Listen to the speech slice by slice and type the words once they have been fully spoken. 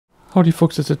Howdy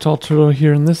folks, it's Tall Turtle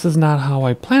here, and this is not how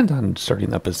I planned on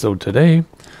starting the episode today,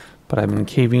 but I've been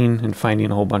caving and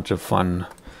finding a whole bunch of fun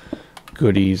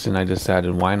goodies, and I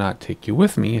decided why not take you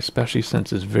with me, especially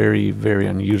since it's very, very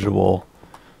unusual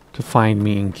to find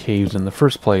me in caves in the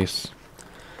first place.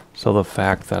 So the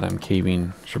fact that I'm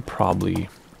caving should probably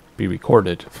be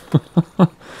recorded.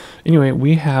 Anyway,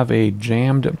 we have a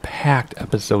jammed packed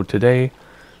episode today.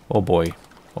 Oh boy.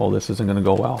 Oh, this isn't going to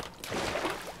go well.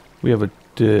 We have a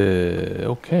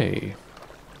okay.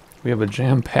 We have a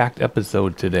jam-packed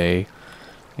episode today,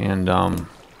 and I'm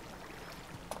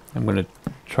going to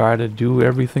try to do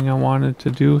everything I wanted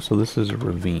to do. So this is a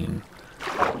ravine.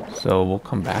 So we'll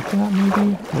come back to that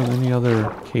maybe, or any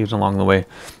other caves along the way.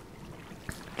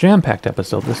 Jam-packed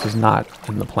episode. This is not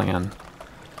in the plan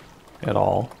at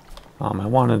all. I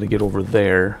wanted to get over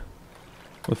there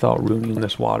without ruining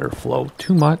this water flow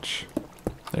too much.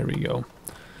 There we go.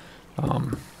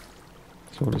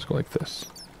 So we'll just go like this.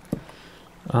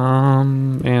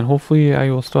 And hopefully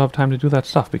I will still have time to do that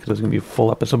stuff because it's going to be a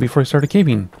full episode before I start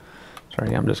caving.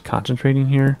 Sorry, I'm just concentrating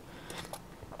here.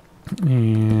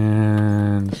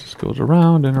 And this just goes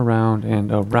around and around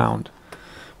and around.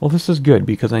 Well, this is good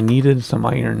because I needed some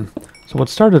iron. So what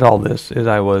started all this is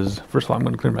first of all, I'm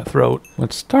going to clear my throat.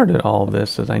 What started all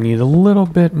this is I need a little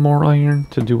bit more iron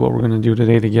to do what we're going to do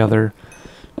today together.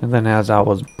 And then as I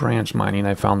was branch mining,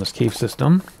 I found this cave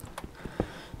system.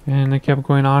 And it kept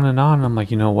going on and on. And I'm like,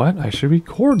 you know what? I should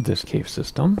record this cave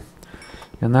system.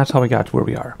 And that's how we got to where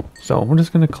we are. So we're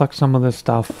just going to collect some of this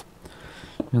stuff.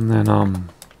 And then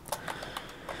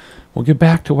we'll get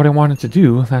back to what I wanted to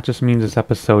do. That just means this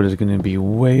episode is going to be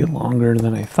way longer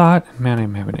than I thought. Man,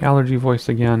 I'm having an allergy voice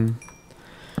again.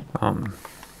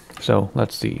 So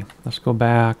let's see. Let's go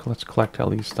back. Let's collect at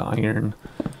least the iron.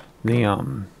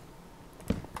 The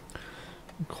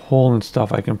coal and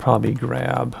stuff I can probably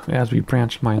grab as we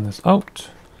branch mine this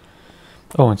out.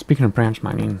 Oh, and speaking of branch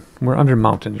mining, we're under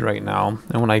mountains right now.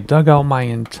 And when I dug out my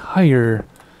entire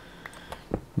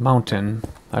mountain,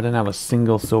 I didn't have a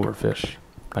single silverfish.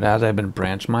 But as I've been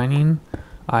branch mining,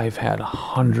 I've had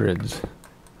hundreds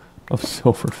of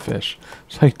silverfish.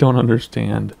 So I don't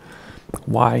understand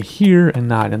why here and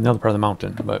not in the other part of the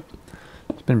mountain. But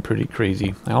it's been pretty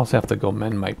crazy. I also have to go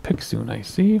mend my pick soon, I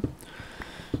see.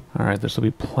 Alright, this will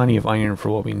be plenty of iron for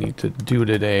what we need to do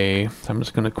today. So I'm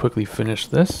just going to quickly finish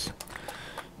this.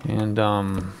 And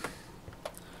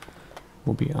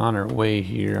we'll be on our way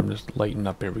here. I'm just lighting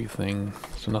up everything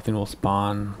so nothing will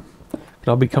spawn. But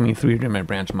I'll be coming through during my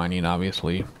branch mining,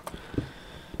 obviously.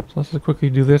 So let's just quickly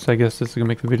do this. I guess this is going to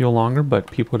make the video longer,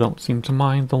 but people don't seem to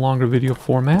mind the longer video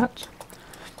format.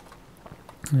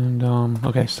 And,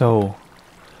 okay, so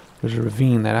there's a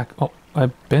ravine that... I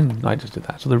just did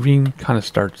that. So the ravine kind of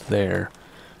starts there,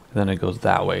 and then it goes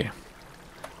that way.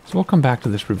 So we'll come back to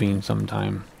this ravine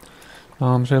sometime.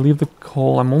 Should I leave the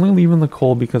coal? I'm only leaving the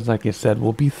coal because, like I said,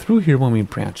 we'll be through here when we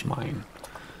branch mine.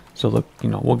 So look,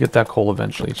 we'll get that coal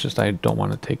eventually. It's just I don't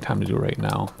want to take time to do it right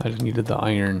now. I just needed the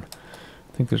iron.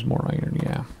 I think there's more iron,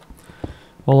 yeah.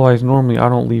 Otherwise, normally I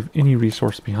don't leave any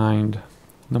resource behind,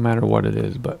 no matter what it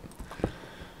is, but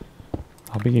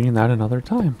I'll be getting that another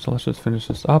time. So let's just finish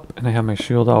this up. And I have my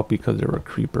shield out because there were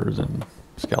creepers and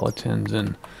skeletons.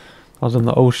 And I was in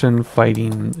the ocean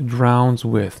fighting drowns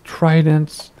with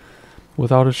tridents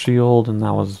without a shield. And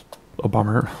that was a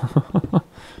bummer.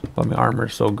 But my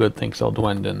armor's so good thanks to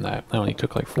Eldwendon that I only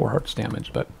took like 4 hearts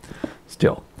damage. But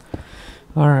still.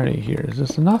 Alrighty, here. Is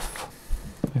this enough?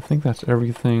 I think that's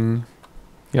everything.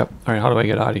 Yep. Alright, how do I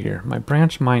get out of here? My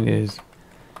branch mine is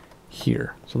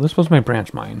here. So this was my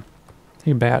branch mine.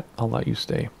 Hey bat, I'll let you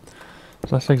stay.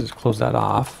 So let's just close that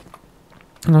off.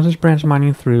 And I'll just branch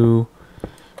mining through.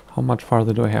 How much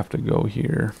farther do I have to go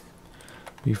here?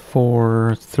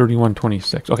 Before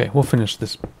 3126. Okay, we'll finish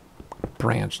this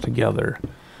branch together.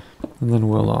 And then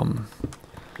we'll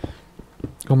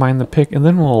go mine the pick. And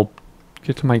then we'll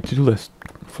get to my to-do list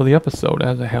for the episode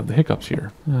as I have the hiccups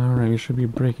here. Alright, we should be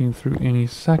breaking through any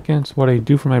seconds. What I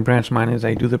do for my branch mine is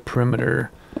I do the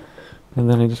perimeter. And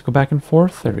then I just go back and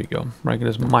forth. There we go. I can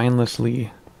just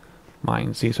mindlessly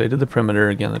mine. See, so I did the perimeter.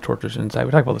 Again, the torches inside.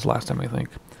 We talked about this last time, I think.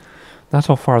 That's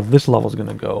how far this level is going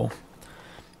to go.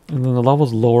 And then the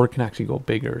levels lower can actually go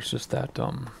bigger. It's just that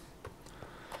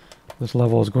this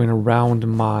level is going around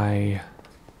my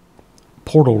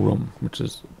portal room, which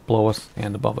is below us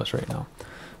and above us right now.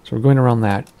 So we're going around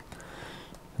that.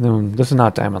 And then this is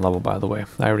not diamond level, by the way.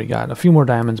 I already got a few more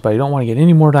diamonds, but I don't want to get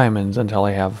any more diamonds until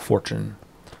I have fortune.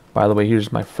 By the way,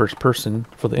 here's my first person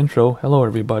for the intro. Hello,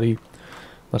 everybody.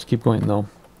 Let's keep going, though.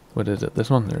 What is it? This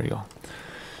one? There you go.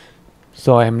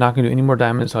 So I am not going to do any more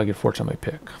diamonds until I get fortune on my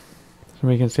pick. So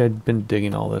you can see I've been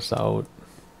digging all this out.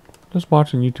 Just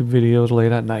watching YouTube videos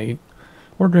late at night.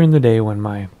 Or during the day when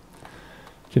my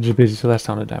kids are busy. So that's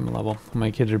down to diamond level. When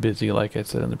my kids are busy, like I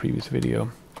said in the previous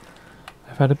video.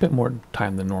 I've had a bit more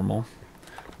time than normal.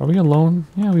 Are we alone?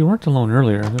 Yeah, we weren't alone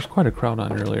earlier. There's quite a crowd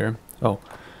on earlier. Oh,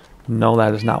 no,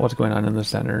 that is not what's going on in the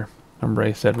center. Remember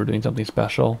I said we're doing something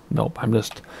special? Nope, I'm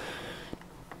just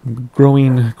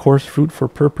growing coarse fruit for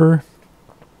purpur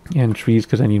and trees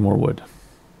because I need more wood.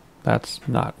 That's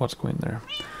not what's going there.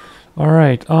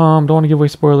 Alright, don't want to give away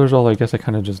spoilers, although I guess I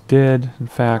kind of just did. In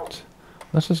fact,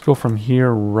 let's just go from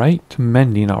here right to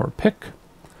mending our pick.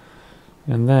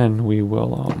 And then we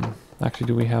will, actually,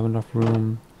 do we have enough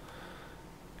room?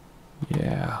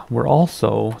 Yeah, we're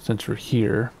also, since we're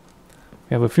here,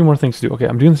 we have a few more things to do. Okay,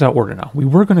 I'm doing this out of order now. We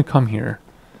were going to come here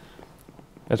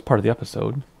as part of the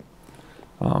episode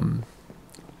to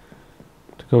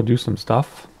go do some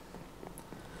stuff.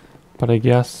 But I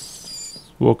guess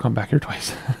we'll come back here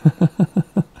twice.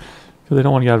 Because I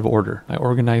don't want to get out of order. I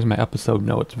organize my episode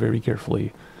notes very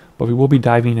carefully. But we will be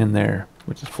diving in there,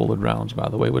 which is full of drowns, by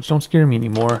the way, which don't scare me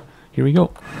anymore. Here we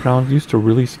go. Drowns used to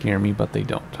really scare me, but they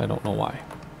don't. I don't know why.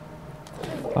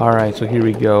 Alright, so here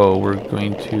we go. We're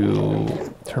going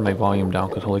to turn my volume down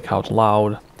because holy cow, it's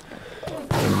loud.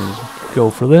 And go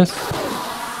for this.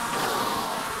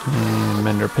 And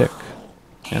mend our pick.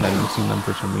 And I'm missing them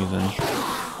for some reason.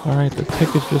 Alright, the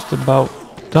pick is just about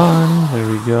done. There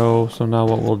we go. So now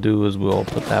what we'll do is we'll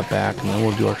put that back and then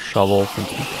we'll do our shovel since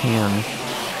we can.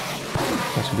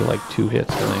 That should be like 2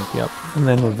 hits, I think. Yep. And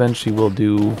then eventually we'll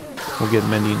get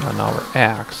mending on our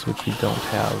axe, which we don't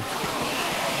have.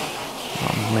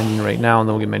 Mending right now, and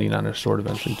then we'll get mending on our sword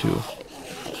eventually too.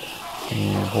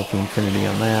 And hopefully infinity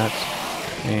on that.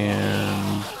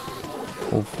 And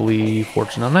hopefully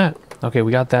fortune on that. Okay,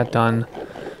 we got that done.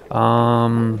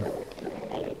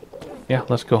 Yeah,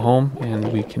 let's go home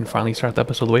and we can finally start the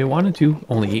episode the way I wanted to.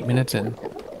 Only 8 minutes in.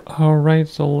 Alright,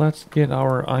 so let's get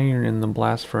our iron in the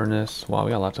blast furnace. Wow,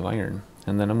 we got lots of iron.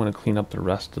 And then I'm going to clean up the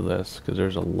rest of this because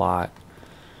there's a lot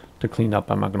to clean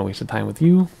up. I'm not going to waste the time with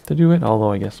you to do it,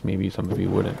 although I guess maybe some of you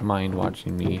wouldn't mind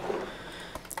watching me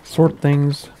sort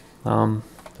things. The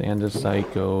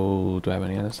andesite go... Do I have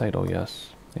an andesite? Oh, yes.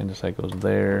 Andesite goes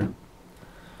there.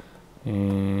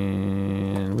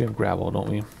 And we have gravel, don't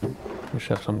we? We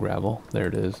should have some gravel. There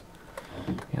it is.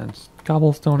 And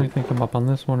cobblestone, I think I'm up on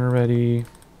this one already.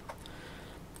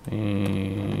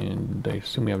 And I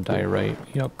assume we have diorite.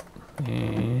 Yep.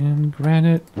 And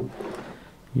granite.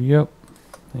 Yep.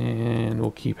 And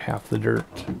we'll keep half the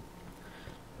dirt.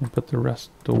 And put the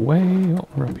rest away. Oh,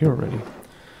 we're up here already.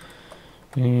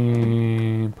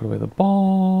 And put away the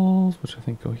balls, which I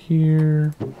think go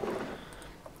here.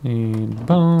 And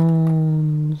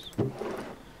bones.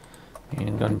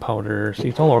 And gunpowder. See,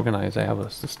 it's all organized. I have a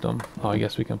system. Oh, I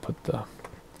guess we can put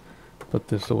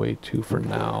this away too for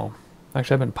now.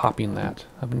 Actually, I've been popping that.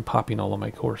 I've been popping all of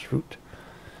my coarse fruit.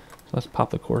 So let's pop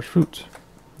the coarse fruit.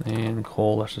 And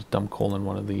coal. Let's just dump coal in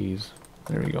one of these.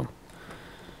 There we go.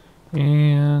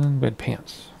 And we had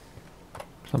pants.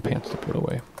 Some pants to put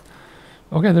away.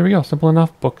 Okay, there we go. Simple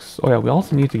enough. Books. Oh yeah, we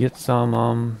also need to get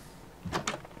some,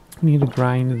 we need to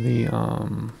grind the,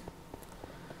 oh,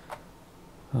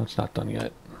 it's not done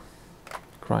yet.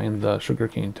 Grind the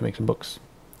sugarcane to make some books.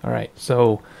 Alright,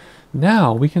 so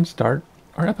now we can start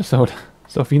our episode.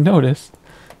 So if you notice,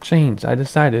 chains. I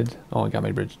decided, oh, I got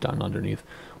my bridge done underneath.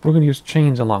 We're going to use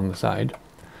chains along the side.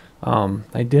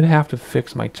 I did have to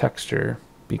fix my texture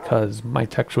because my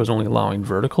texture was only allowing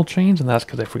vertical chains, and that's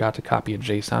because I forgot to copy a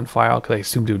JSON file because I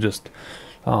assumed it would just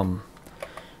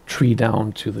tree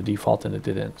down to the default, and it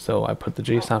didn't. So I put the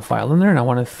JSON file in there, and I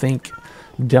want to thank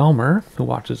Delmer, who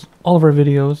watches all of our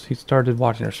videos. He started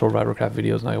watching our Survival Craft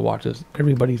videos, and I watches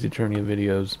everybody's Eternia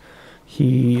videos.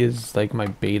 He is like my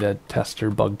beta tester,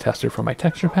 bug tester for my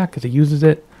texture pack because he uses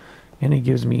it, and he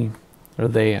gives me, or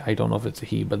they, I don't know if it's a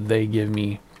he, but they give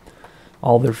me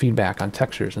all their feedback on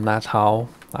textures, and that's how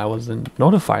I was then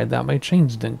notified that my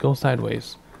chains didn't go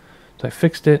sideways. So I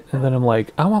fixed it, and then I'm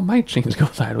like, I want my chains to go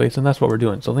sideways, and that's what we're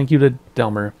doing. So thank you to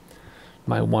Delmer,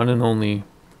 my one and only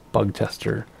bug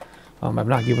tester. I've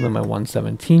not given them my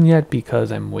 1.17 yet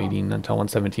because I'm waiting until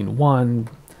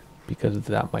 1.17.1 because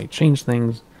that might change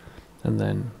things, and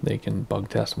then they can bug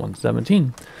test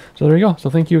 1.17. So there you go. So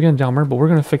thank you again, Delmer, but we're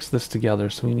going to fix this together,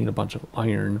 so we need a bunch of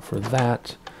iron for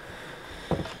that.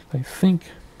 I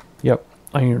think, yep,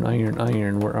 iron,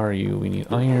 where are you? We need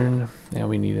iron, and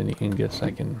we need any ingots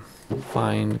I can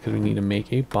find because we need to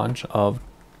make a bunch of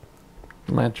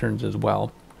lanterns as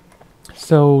well.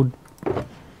 So, oh,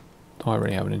 I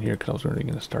already have it in here because I was already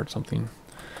going to start something.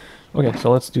 Okay,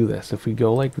 so let's do this. If we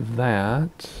go like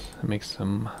that, make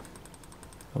some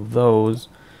of those,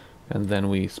 and then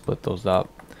we split those up,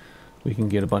 we can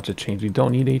get a bunch of chains. We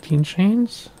don't need 18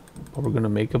 chains, but we're going to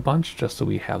make a bunch just so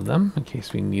we have them in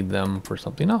case we need them for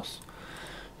something else.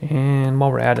 And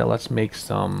while we're at it, let's make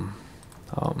some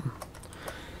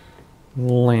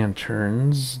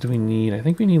lanterns. Do we need, I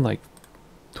think we need like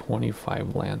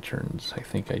 25 lanterns. I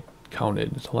think I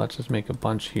counted. So let's just make a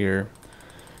bunch here.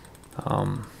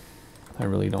 I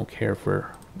really don't care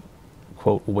for,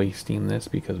 quote, wasting this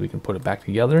because we can put it back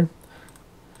together.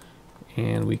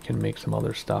 And we can make some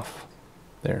other stuff.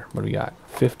 There, what do we got?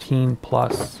 15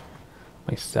 plus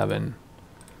my 7.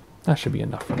 That should be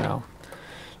enough for now.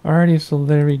 Alrighty, so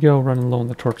there we go. Running low on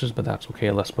the torches, but that's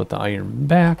okay. Let's put the iron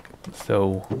back.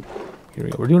 So here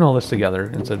we go. We're doing all this together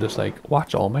instead of just like,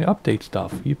 watch all my update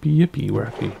stuff. Yippee yippee. We're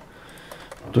actually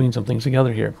doing some things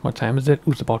together here. What time is it?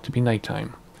 Ooh, it's about to be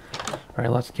nighttime.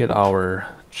 Alright, let's get our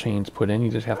chains put in. You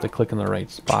just have to click in the right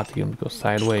spot to get them to go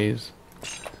sideways.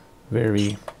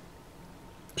 Very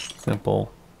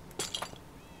simple.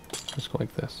 Just go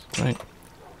like this, right?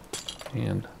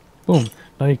 And boom.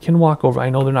 Now you can walk over. I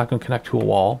know they're not going to connect to a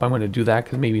wall, but I'm going to do that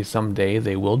because maybe someday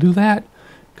they will do that.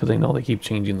 Because I know they keep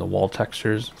changing the wall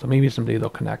textures. So maybe someday they'll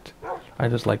connect. I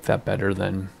just like that better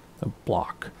than a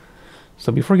block.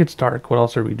 So before it gets dark, what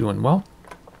else are we doing? Well,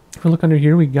 if we look under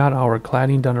here, we got our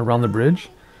cladding done around the bridge.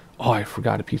 Oh, I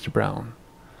forgot a piece of brown.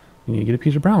 You need to get a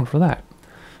piece of brown for that.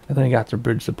 And then I got the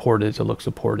bridge supported to look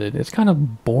supported. It's kind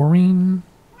of boring,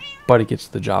 but it gets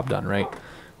the job done, right?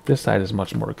 This side is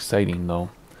much more exciting, though.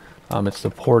 It's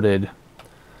supported,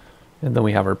 and then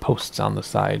we have our posts on the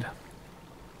side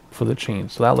for the chain,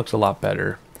 so that looks a lot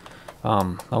better.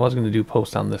 I was going to do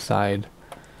posts on this side,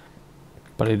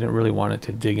 but I didn't really want it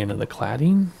to dig into the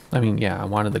cladding. I mean, yeah, I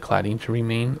wanted the cladding to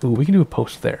remain. Ooh, we can do a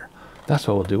post there. That's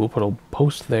what we'll do. We'll put a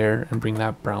post there and bring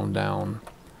that brown down.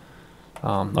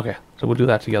 Okay, so we'll do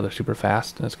that together super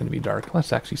fast, and it's going to be dark.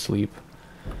 Let's actually sleep.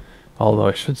 Although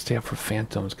I should stay up for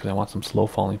phantoms because I want some slow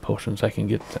falling potions so I can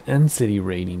get the end city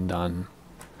raiding done.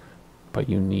 But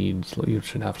you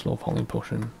should have slow falling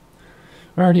potion.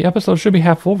 Alrighty, episode should be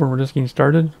half over. We're just getting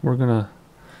started. We're gonna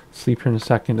sleep here in a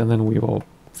second, and then we will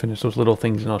finish those little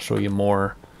things, and I'll show you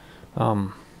more.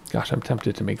 Gosh, I'm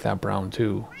tempted to make that brown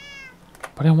too,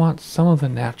 but I want some of the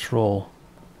natural.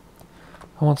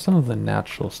 I want some of the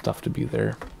natural stuff to be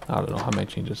there. I don't know. I might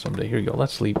change it someday. Here you go.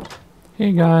 Let's sleep.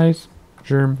 Hey guys.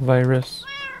 Germ virus.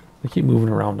 They keep moving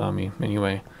around on me.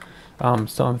 Anyway,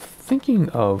 so I'm thinking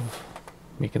of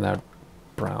making that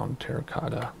brown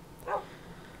terracotta.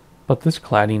 But this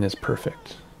cladding is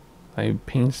perfect. I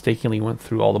painstakingly went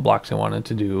through all the blocks I wanted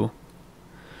to do.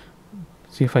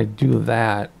 See, if I do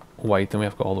that white, then we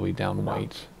have to go all the way down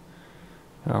white.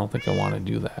 I don't think I want to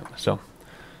do that. So,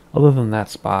 other than that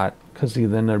spot, because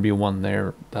then there'd be one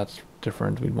there that's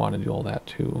different. We'd want to do all that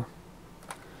too.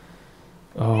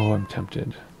 Oh, I'm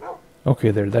tempted.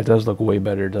 Okay, there. That does look way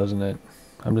better, doesn't it?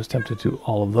 I'm just tempted to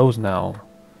all of those now.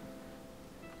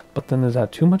 But then is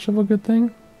that too much of a good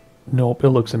thing? Nope, it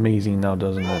looks amazing now,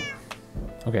 doesn't it?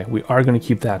 Okay, we are going to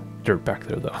keep that dirt back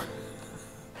there, though.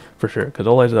 For sure, because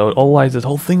otherwise this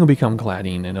whole thing will become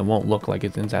cladding, and it won't look like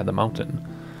it's inside the mountain.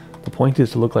 The point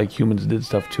is to look like humans did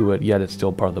stuff to it, yet it's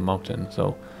still part of the mountain.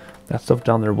 So that stuff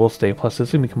down there will stay. Plus, this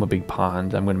is going to become a big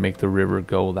pond. I'm going to make the river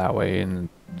go that way, and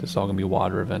it's all going to be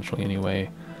water eventually anyway.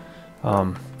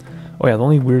 Oh yeah, the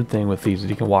only weird thing with these is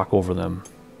you can walk over them.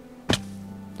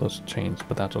 Those chains,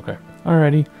 but that's okay.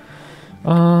 Alrighty.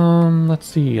 Let's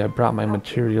see. I brought my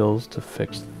materials to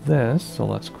fix this, so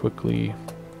let's quickly...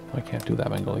 I can't do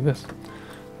that. I can go like this.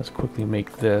 Let's quickly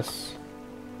make this.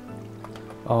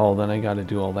 Oh, then I got to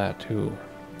do all that too.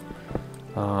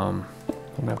 I'm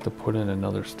going to have to put in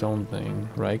another stone thing,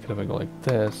 right? Because if I go like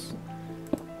this...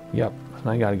 Yep. And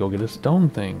I got to go get a stone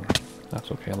thing.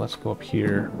 That's okay. Let's go up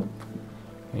here.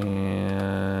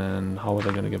 And how was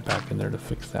I going to get back in there to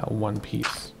fix that one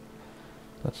piece?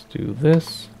 Let's do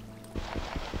this.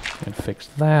 And fix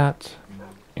that.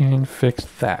 And fix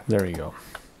that. There you go.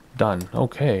 Done.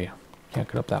 Okay. Can't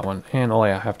cut up that one. And oh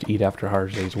yeah, I have to eat after a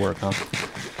hard day's work, huh?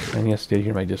 And yes, did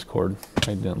hear my Discord.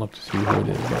 I didn't look to see who it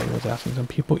is, but I was asking some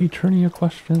people Eternia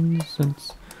questions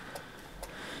since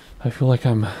I feel like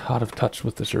I'm out of touch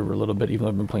with the server a little bit, even though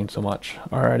I've been playing so much.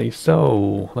 Alrighty,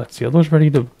 so let's see. Are those ready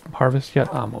to harvest yet?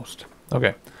 Almost.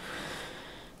 Okay.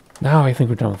 Now I think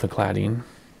we're done with the cladding.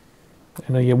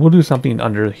 And yeah, we'll do something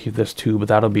under this too, but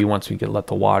that'll be once we let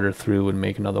the water through and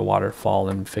make another waterfall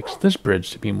and fix this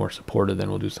bridge to be more supported, then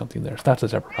we'll do something there. So that's a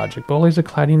separate project. But always the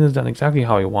cladding is done exactly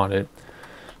how I want it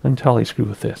until I screw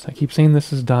with this. I keep saying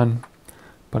this is done,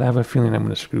 but I have a feeling I'm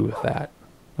going to screw with that.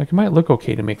 Like, it might look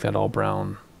okay to make that all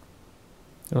brown.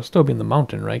 It'll still be in the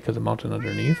mountain, right? Because the mountain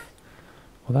underneath.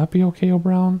 Will that be okay,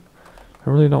 brown? I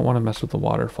really don't want to mess with the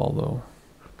waterfall, though.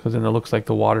 Because then it looks like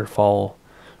the waterfall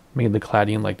made the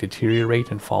cladding, like, deteriorate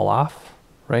and fall off,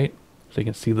 right? So you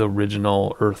can see the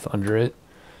original earth under it.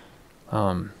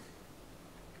 But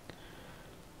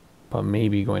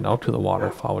maybe going out to the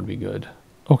waterfall would be good.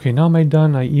 Okay, now am I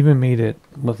done? I even made it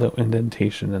with the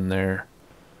indentation in there.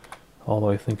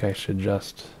 Although I think I should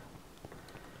just...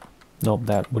 Nope,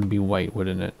 that would be white,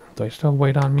 wouldn't it? Do I still have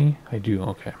white on me? I do,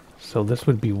 okay. So this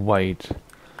would be white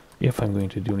if I'm going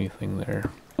to do anything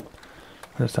there.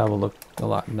 This would look a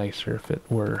lot nicer if it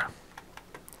were.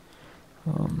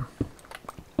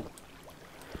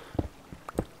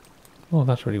 Oh,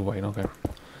 that's already white, okay.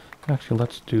 Actually,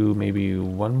 let's do maybe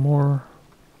one more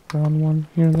brown one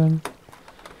here then.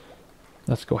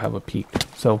 Let's go have a peek.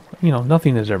 So, you know,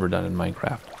 nothing is ever done in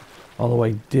Minecraft. Although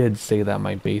I did say that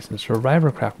my base in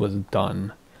Survivorcraft was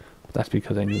done. That's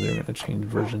because I knew they were going to change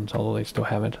versions, although they still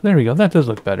haven't. There we go, that does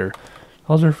look better.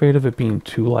 I was afraid of it being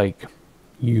too, like,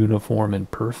 uniform and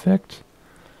perfect.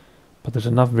 But there's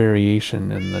enough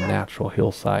variation in the natural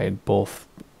hillside, both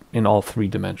in all 3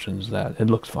 dimensions, that it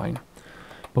looks fine.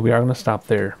 But we are going to stop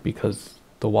there because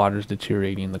the water's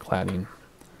deteriorating the cladding.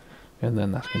 And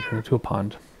then that's going to turn into a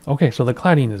pond. Okay, so the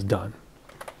cladding is done.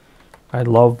 I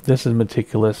love, this is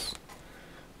meticulous.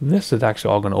 This is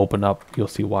actually all going to open up. You'll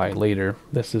see why later.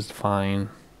 This is fine.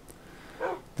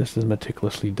 This is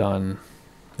meticulously done.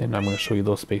 And I'm going to show you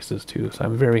those spaces too. So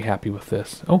I'm very happy with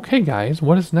this. Okay, guys,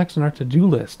 what is next on our to-do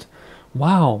list?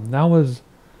 Wow, that was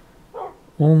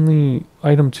only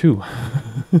item 2.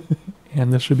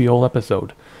 And this should be a whole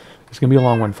episode. It's going to be a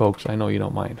long one, folks. I know you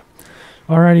don't mind.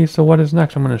 Alrighty, so what is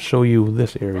next? I'm going to show you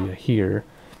this area here.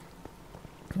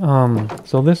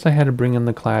 So this I had to bring in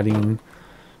the cladding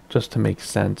just to make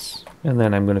sense. And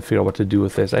then I'm going to figure out what to do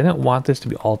with this. I didn't want this to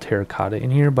be all terracotta in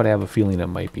here, but I have a feeling it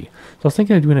might be. So I was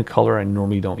thinking of doing a color I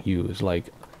normally don't use, like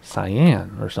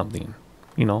cyan or something.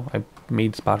 You know, I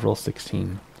made spot roll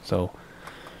 16. So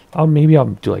maybe I'll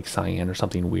do like cyan or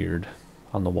something weird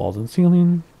on the walls and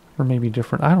ceiling. Or maybe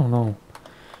different. I don't know.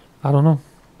 I don't know.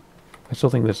 I still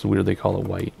think this is weird they call it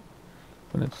white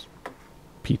when it's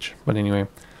peach. But anyway,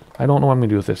 I don't know what I'm going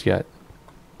to do with this yet.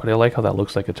 But I like how that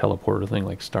looks like a teleporter thing,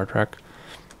 like Star Trek.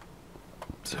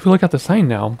 So if you look at the sign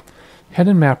now, head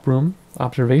and map room,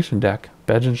 observation deck,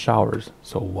 beds and showers.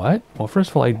 So what? Well, first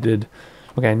of all, I did...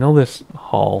 Okay, I know this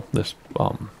hall, this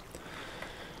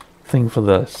thing for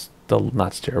the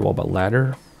not stairwell, but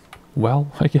ladder,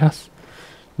 well, I guess,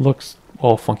 looks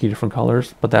all funky different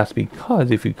colors. But that's because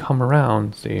if you come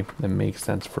around, see, it makes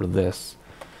sense for this.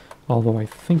 Although I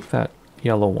think that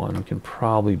yellow one can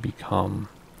probably become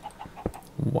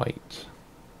white.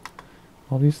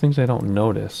 All these things I don't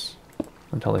notice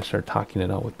until I start talking it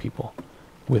out with people.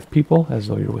 With people, as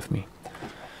though you're with me.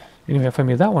 Anyway, if I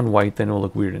made that one white, then it'll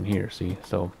look weird in here, see?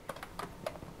 So,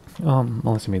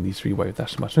 unless I made these 3 white,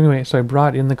 that's too much. So anyway, so I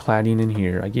brought in the cladding in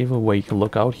here. I gave away, you can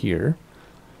look out here.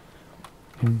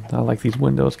 And I like these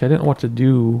windows, because I didn't know what to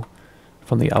do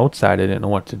from the outside. I didn't know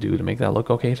what to do to make that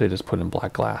look okay, so I just put in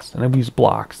black glass. And I used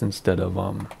blocks instead of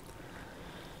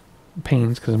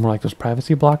panes, because they're more like those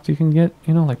privacy blocks you can get,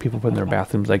 you know, like people put in their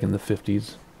bathrooms like in the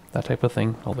 50s, that type of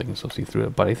thing. Oh, they can still see through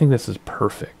it, but I think this is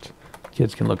perfect.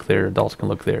 Kids can look there, adults can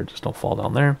look there, just don't fall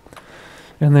down there.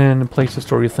 And then place to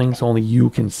store your things so only you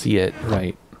can see it,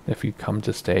 right, if you come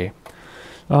to stay.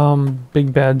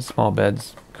 Big beds, small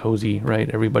beds, cozy, right,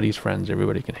 everybody's friends,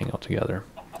 everybody can hang out together.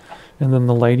 And then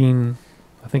the lighting,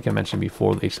 I think I mentioned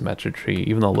before, the asymmetry,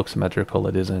 even though it looks symmetrical,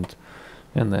 it isn't.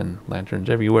 And then lanterns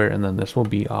everywhere, and then this will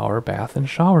be our bath and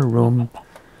shower room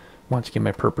once I get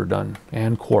my purper done.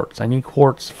 And quartz. I need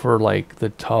quartz for like the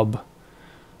tub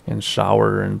and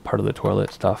shower and part of the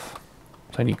toilet stuff.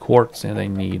 So I need quartz and I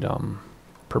need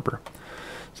purper.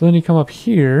 So then you come up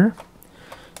here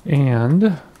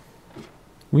and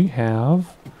we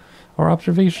have our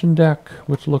observation deck,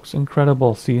 which looks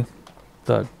incredible. See,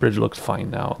 the bridge looks fine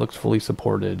now. It looks fully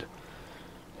supported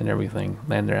and everything.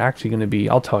 And they're actually going to be,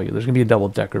 I'll tell you, there's going to be a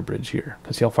double-decker bridge here.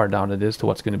 Because see how far down it is to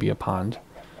what's going to be a pond.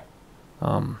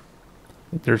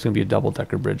 There's going to be a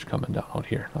double-decker bridge coming down out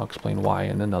here. I'll explain why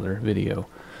in another video.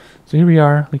 So here we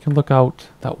are. We can look out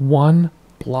that one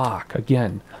block.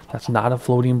 Again, that's not a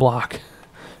floating block.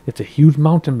 It's a huge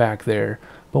mountain back there.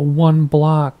 But one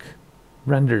block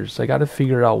renders. I got to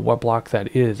figure out what block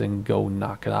that is and go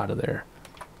knock it out of there.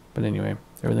 But anyway,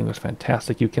 everything looks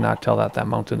fantastic. You cannot tell that that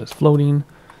mountain is floating.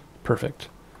 Perfect.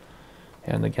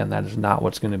 And again, that is not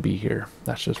what's going to be here.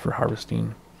 That's just for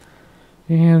harvesting.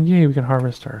 And yay, we can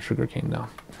harvest our sugarcane now.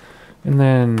 And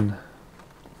then,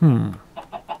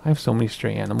 I have so many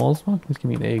stray animals. Oh, please give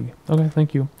me an egg. Okay,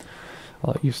 thank you.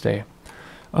 I'll let you stay.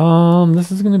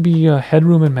 This is going to be a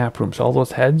headroom and map room. So all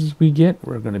those heads we get,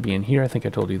 we're going to be in here. I think I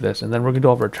told you this. And then we're going to do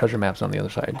all of our treasure maps on the other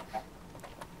side.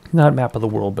 Not map of the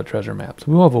world, but treasure maps.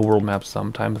 We will have a world map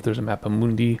sometime. If there's a map of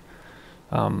Mundi,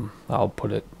 I'll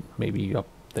put it maybe up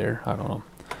there. I don't know.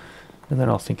 And then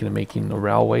I was thinking of making a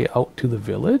railway out to the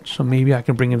village. So maybe I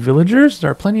can bring in villagers. There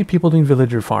are plenty of people doing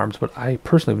villager farms, but I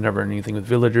personally have never done anything with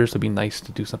villagers. So it'd be nice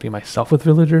to do something myself with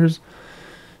villagers.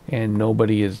 And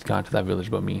nobody has gone to that village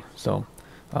but me. So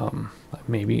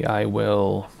maybe I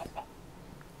will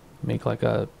make like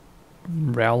a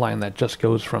rail line that just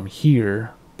goes from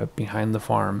here, but behind the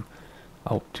farm,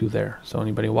 out to there. So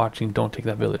anybody watching, don't take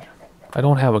that village. I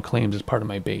don't have a claims as part of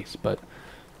my base, but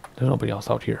there's nobody else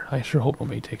out here. I sure hope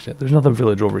nobody takes it. There's another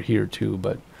village over here too,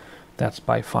 but that's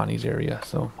by Fani's area.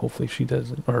 So hopefully she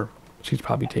doesn't, or she's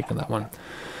probably taken that one.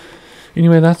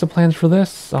 Anyway, that's the plans for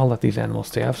this. I'll let these animals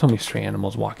stay. I have so many stray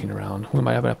animals walking around. We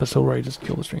might have an episode where I just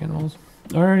kill the stray animals.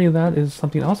 Alrighty, that is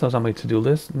something else that was on my to-do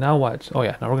list. Now what? Oh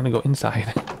yeah, now we're going to go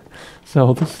inside.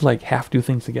 So this is like half do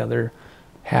things together,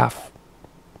 half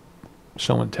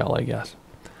show and tell, I guess.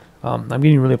 I'm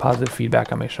getting really positive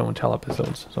feedback on my show and tell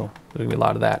episodes, so there's going to be a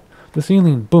lot of that. The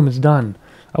ceiling, boom, it's done.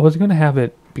 I was going to have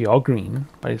it be all green,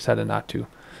 but I decided not to.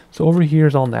 So over here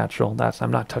is all natural.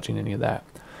 I'm not touching any of that.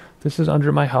 This is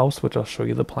under my house, which I'll show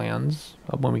you the plans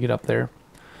of when we get up there.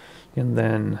 And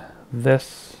then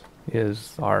this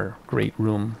is our great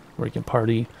room where you can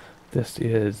party. This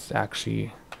is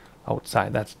actually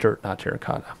outside. That's dirt, not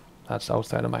terracotta. That's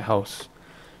outside of my house.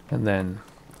 And then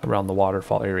around the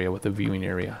waterfall area with the viewing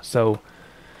area. So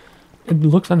it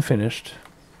looks unfinished.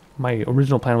 My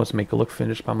original plan was to make it look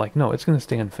finished, but I'm like, no, it's going to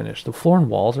stay unfinished. The floor and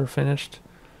walls are finished.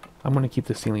 I'm going to keep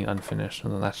the ceiling unfinished,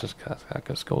 and then that's just that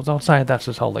just goes outside. That's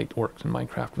just how light works in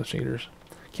Minecraft with shaders.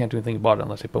 Can't do anything about it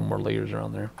unless I put more layers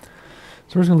around there.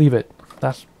 So we're just going to leave it.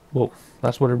 That's what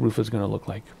a roof is going to look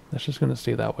like. That's just going to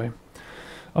stay that way.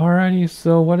 Alrighty,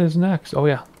 so what is next? Oh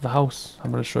yeah, the house.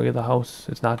 I'm going to show you the house.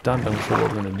 It's not done, but I'm going to show you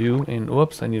what we're going to do. And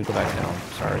whoops, I need to go back down.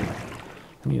 Sorry.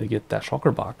 I need to get that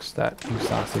shulker box that you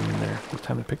saw sitting in there. It's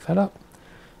time to pick that up.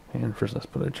 And first, let's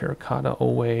put a terracotta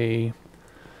away.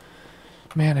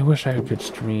 Man, I wish I could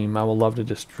stream. I would love to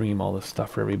just stream all this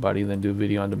stuff for everybody, then do a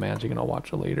video on demand so you can all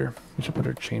watch it later. We should put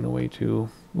our chain away too.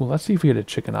 Well, let's see if we get a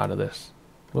chicken out of this.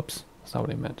 Whoops, that's not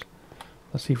what I meant.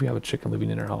 Let's see if we have a chicken living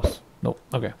in our house. Nope,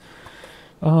 okay.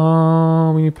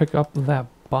 We need to pick up that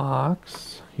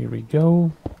box. Here we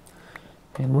go.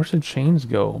 And where should chains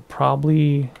go?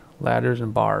 Probably ladders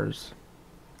and bars.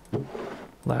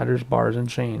 Ladders, bars, and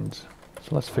chains.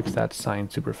 So let's fix that sign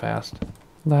super fast.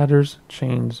 Ladders,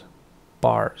 chains,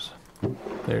 bars.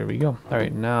 There we go.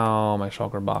 Alright, now my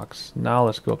shulker box. Now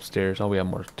let's go upstairs. Oh, we have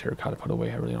more terracotta put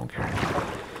away. I really don't care.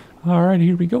 Alright,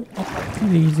 here we go. Oh,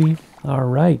 easy.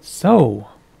 Alright, so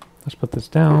let's put this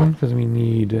down because we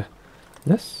need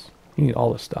this. You need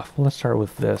all this stuff. Well, let's start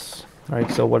with this.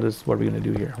 Alright, so what are we going to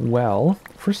do here? Well,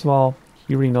 first of all,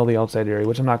 you already know the outside area,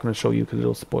 which I'm not going to show you because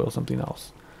it'll spoil something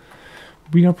else.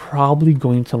 We are probably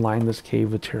going to line this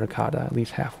cave with terracotta at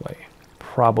least halfway.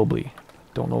 Probably.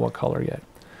 Don't know what color yet.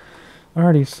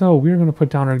 Alrighty, so we're going to put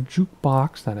down our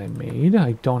jukebox that I made.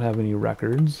 I don't have any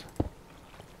records,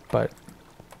 but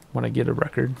when I get a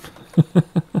record.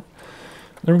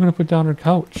 Then we're going to put down our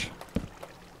couch.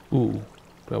 Ooh,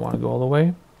 do I want to go all the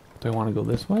way? Do I want to go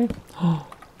this way? Oh,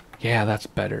 yeah, that's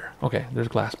better. Okay, there's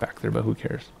glass back there, but who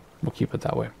cares? We'll keep it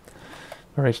that way.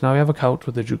 Alright, so now we have a couch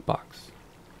with a jukebox.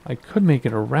 I could make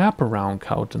it a wraparound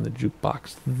couch and the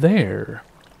jukebox there,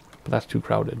 but that's too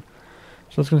crowded.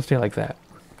 So it's going to stay like that,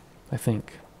 I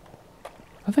think.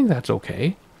 I think that's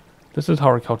okay. This is how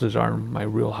our couches are in my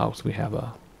real house. We have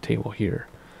a table here.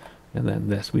 And then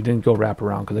this. We didn't go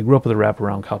wraparound because I grew up with a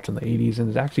wraparound couch in the 80s. And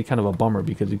it's actually kind of a bummer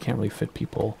because you can't really fit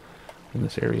people in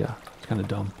this area. It's kind of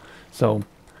dumb. So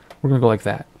we're going to go like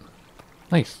that.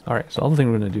 Nice. Alright, so the other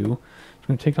thing we're going to do is we're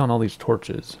going to take down all these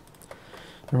torches.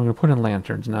 And we're going to put in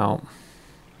lanterns. Now,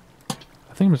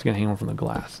 I think I'm just going to hang them from the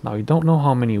glass. Now, we don't know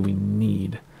how many we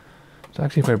need. So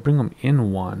actually, if I bring them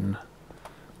in one,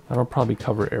 that'll probably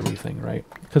cover everything, right?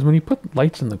 Because when you put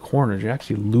lights in the corners, you're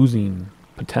actually losing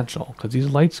potential. Because these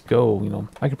lights go, you know,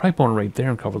 I could probably put one right there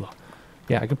and cover the...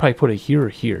 Yeah, I could probably put it here or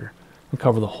here and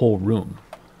cover the whole room.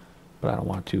 But I don't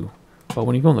want to. But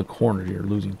when you go in the corner, you're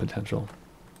losing potential.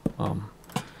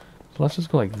 So let's just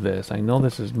go like this. I know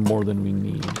this is more than we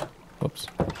need. Whoops.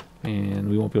 And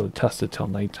we won't be able to test it till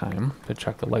nighttime to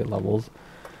check the light levels.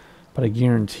 But I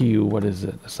guarantee you, what is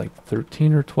it? It's like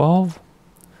 13 or 12?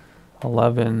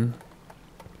 11,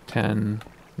 10,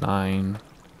 9.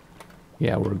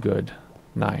 Yeah, we're good.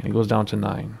 9. It goes down to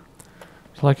 9.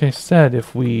 So like I said,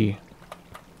 if we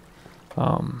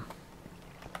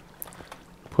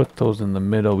put those in the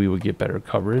middle, we would get better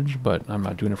coverage, but I'm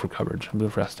not doing it for coverage. I'm doing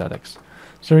it for aesthetics.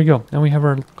 So there you go. Now we have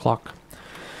our clock.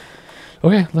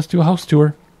 Okay, let's do a house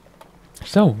tour.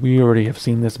 So we already have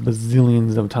seen this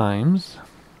bazillions of times,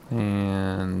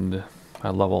 and I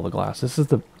love all the glass. This is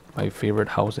my favorite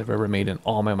house I've ever made in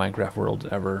all my Minecraft worlds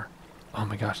ever. Oh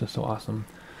my gosh, that's so awesome.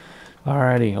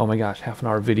 Alrighty, oh my gosh, half an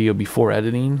hour video before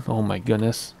editing. Oh my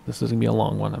goodness, this is gonna be a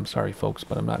long one. I'm sorry folks,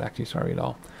 but I'm not actually sorry at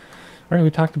all. Alright,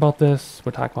 we talked about this.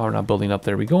 We're talking about we're not building up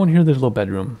there. We go in here, there's a little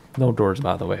bedroom. No doors,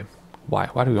 by the way. Why?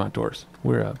 Why do we want doors?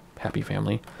 We're a happy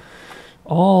family.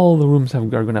 All the rooms are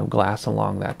going to have glass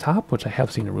along that top, which I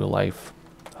have seen in real life.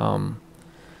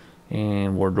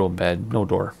 And wardrobe, bed, no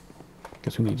door.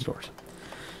 Guess who needs doors?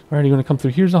 Alright, you're going to come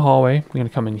through. Here's the hallway. We're going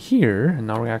to come in here, and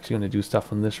now we're actually going to do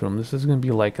stuff in this room. This is going to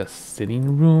be like a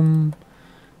sitting room,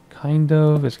 kind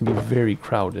of. It's going to be very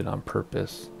crowded on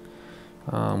purpose.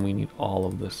 We need all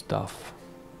of this stuff.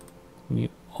 We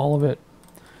need all of it.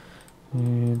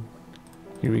 And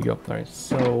here we go. Alright,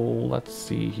 so let's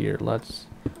see here. Let's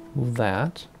move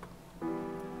that.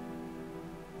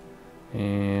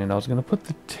 And I was going to put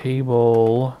the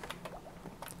table...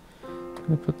 I'm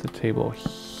going to put the table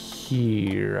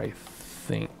here, I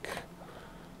think.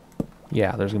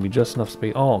 Yeah, there's going to be just enough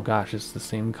space. Oh, gosh, it's the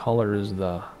same color as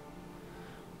the...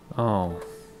 Oh.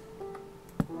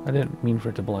 I didn't mean for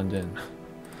it to blend in.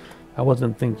 I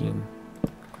wasn't thinking.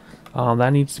 That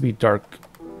needs to be dark.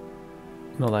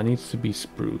 No, that needs to be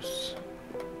spruce.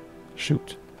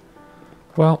 Shoot.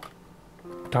 Well,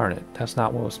 darn it. That's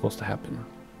not what was supposed to happen.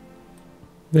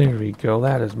 There we go.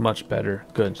 That is much better.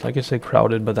 Good. Like I said,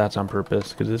 crowded, but that's on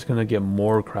purpose because it's going to get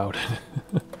more crowded.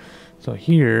 So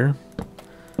here,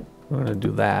 we're going to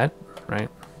do that, right?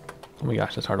 Oh my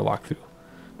gosh, that's hard to walk through.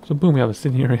 So boom, we have a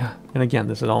sitting area. And again,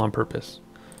 this is all on purpose.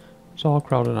 It's all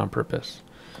crowded on purpose.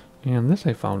 And this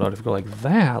I found out, if you go like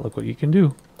that, look what you can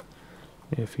do.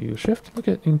 If you shift, look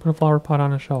at, you can put a flower pot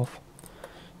on a shelf.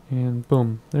 And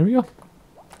boom, there we go.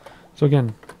 So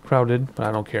again, crowded, but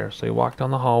I don't care. So you walk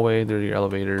down the hallway, there are your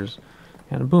elevators,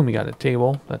 and boom, you got a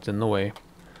table that's in the way.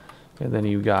 And then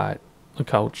you got a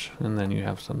couch, and then you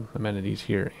have some amenities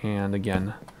here. And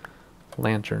again,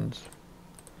 lanterns.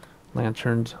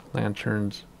 Lanterns,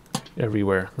 lanterns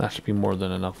everywhere. That should be more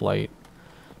than enough light.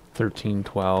 13,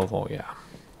 12, oh yeah.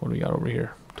 What do we got over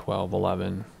here? 12,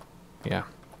 11. Yeah,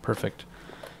 perfect.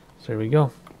 So there we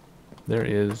go. There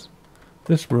is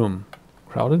this room.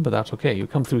 Crowded, but that's okay. You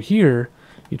come through here,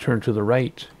 you turn to the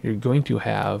right, you're going to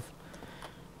have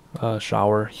a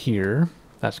shower here.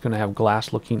 That's going to have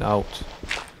glass looking out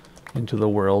into the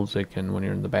worlds. It can, when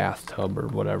you're in the bathtub or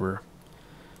whatever,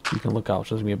 you can look out.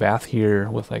 So there's going to be a bath here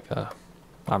with like a,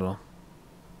 I don't know,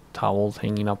 towels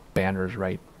hanging up, banners,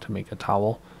 right, to make a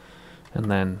towel. And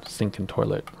then sink and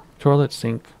toilet. Toilet,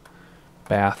 sink,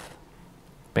 bath,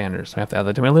 banners. I have to add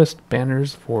that to my list.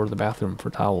 Banners for the bathroom, for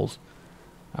towels.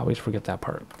 I always forget that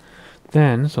part.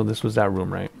 Then, so this was that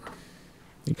room, right?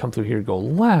 You come through here, go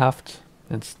left,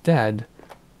 instead,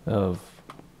 no,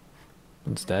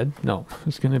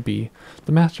 it's going to be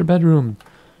the master bedroom.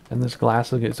 And this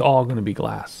glass, it's all going to be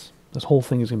glass. This whole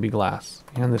thing is going to be glass.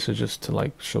 And this is just to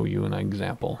like show you an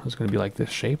example. It's going to be like this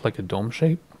shape, like a dome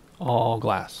shape, all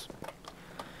glass.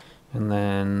 And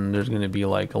then there's going to be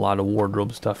like a lot of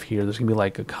wardrobe stuff here. There's going to be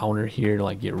like a counter here to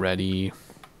like get ready,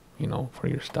 you know, for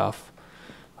your stuff.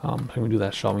 I'm going to do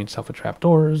that shelving stuff with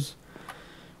trapdoors,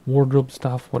 wardrobe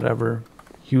stuff, whatever.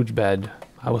 Huge bed.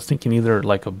 I was thinking either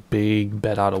like a big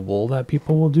bed out of wool that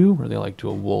people will do, or they like do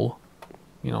a wool,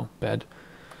 you know, bed.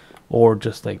 Or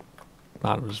just like,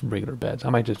 not just regular beds.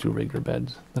 I might just do regular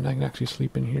beds. Then I can actually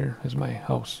sleep in here as my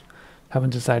house.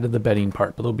 Haven't decided the bedding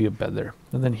part, but there'll be a bed there.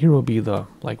 And then here will be the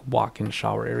like walk-in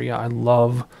shower area. I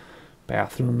love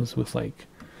bathrooms with like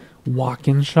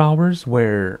walk-in showers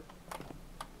where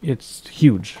it's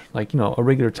huge, like, you know, a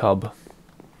regular tub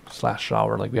 /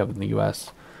 shower like we have in the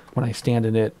US. When I stand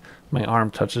in it, my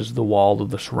arm touches the wall of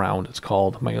the surround, it's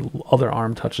called. My other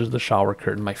arm touches the shower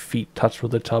curtain. My feet touch where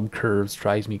the tub curves.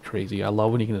 Drives me crazy. I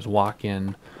love when you can just walk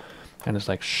in and it's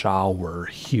like shower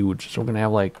huge. So we're gonna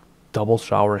have like double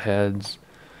shower heads.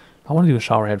 I want to do a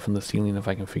shower head from the ceiling if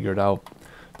I can figure it out.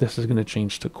 This is gonna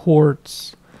change to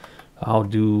quartz. I'll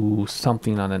do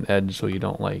something on an edge so you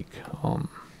don't like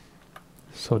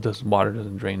so water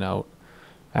doesn't drain out.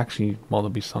 Actually, well, they'll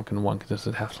be sunk in one because this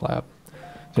is half slab.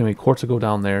 So anyway, quartz will go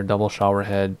down there, double shower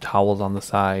head, towels on the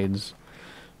sides.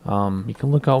 You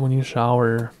can look out when you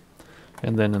shower.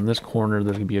 And then in this corner,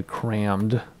 there's going to be a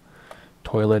crammed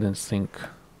toilet and sink.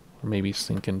 Or maybe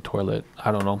sink and toilet.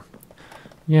 I don't know.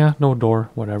 Yeah, no door,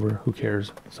 whatever, who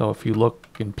cares? So if you look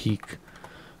and peek,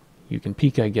 you can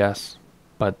peek, I guess,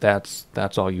 but that's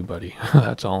all you, buddy.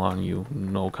 That's all on you.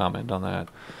 No comment on that.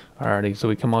 Alrighty, so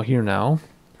we come out here now.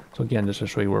 So again, just to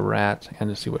show you where we're at and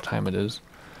to see what time it is.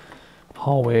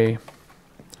 Hallway.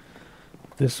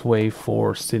 This way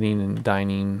for sitting and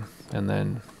dining, and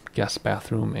then guest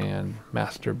bathroom and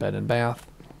master bed and bath.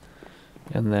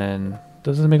 And then,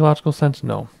 does this make logical sense?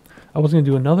 No. I was going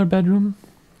to do another bedroom,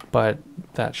 but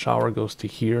that shower goes to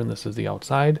here, and this is the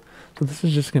outside. So this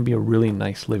is just going to be a really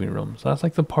nice living room. So that's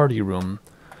like the party room.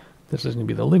 This is going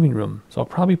to be the living room. So I'll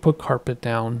probably put carpet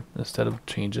down instead of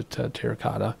change it to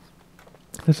terracotta.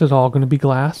 This is all going to be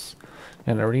glass.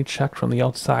 And I already checked from the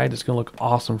outside. It's going to look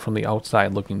awesome from the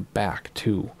outside looking back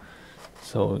too.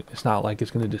 So it's not like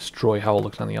it's going to destroy how it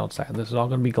looks on the outside. This is all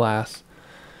going to be glass.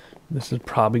 This is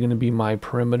probably going to be my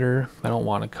perimeter. I don't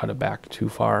want to cut it back too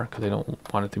far because I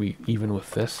don't want it to be even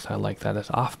with this. I like that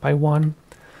it's off by 1.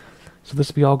 So this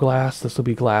will be all glass. This will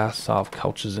be glass. I'll have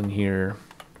couches in here.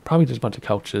 Probably just a bunch of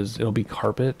couches. It'll be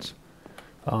carpet.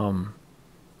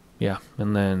 Yeah,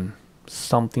 and then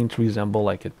something to resemble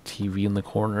like a TV in the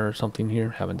corner or something here.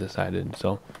 Haven't decided.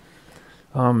 So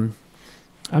I'm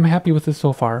happy with this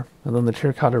so far. And then the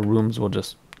terracotta rooms will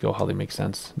just go how they make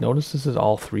sense. Notice this is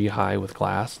all 3 high with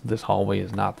glass. This hallway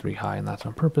is not 3 high, and that's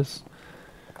on purpose.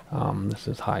 This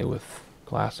is high with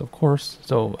glass, of course.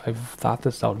 So I've thought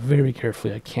this out very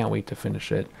carefully. I can't wait to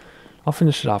finish it. I'll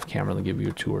finish it off camera and give you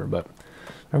a tour, but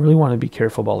I really want to be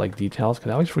careful about like details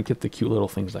because I always forget the cute little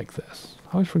things like this.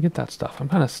 I always forget that stuff. I'm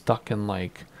kind of stuck in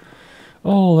like,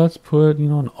 oh, let's put, you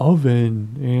know, an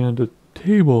oven and a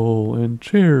table and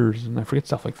chairs, and I forget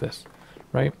stuff like this,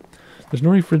 right? There's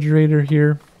no refrigerator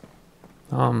here,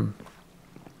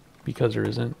 because there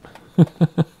isn't.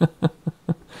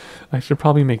 I should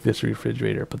probably make this a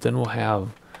refrigerator, but then we'll have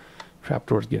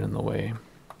trapdoors get in the way.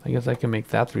 I guess I can make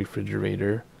that the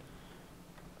refrigerator.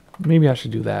 Maybe I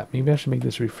should do that. Maybe I should make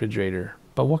this a refrigerator.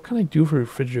 But what can I do for a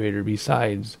refrigerator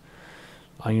besides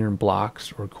iron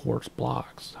blocks or quartz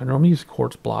blocks? I normally use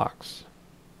quartz blocks.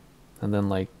 And then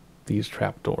like these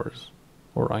trapdoors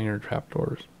or iron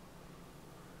trapdoors.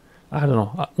 I don't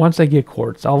know. Once I get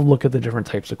quartz, I'll look at the different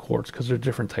types of quartz because there's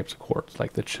different types of quartz,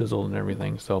 like the chisel and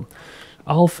everything. So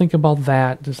I'll think about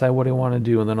that, decide what I want to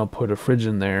do, and then I'll put a fridge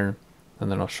in there,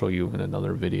 and then I'll show you in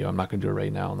another video. I'm not going to do it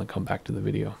right now and then come back to the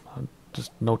video. I'll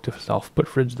just note to self, put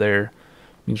fridge there.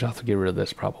 Means I'll have to get rid of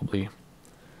this probably.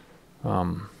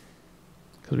 Because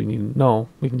we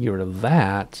can get rid of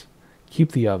that,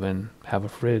 keep the oven, have a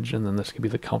fridge, and then this could be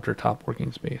the countertop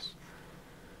working space.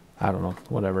 I don't know,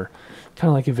 whatever. Kind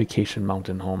of like a vacation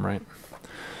mountain home, right?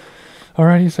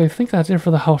 Alrighty, so I think that's it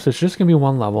for the house. It's just going to be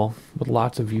 1 level with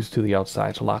lots of views to the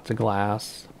outside. So lots of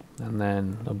glass, and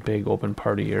then a big open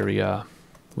party area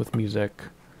with music,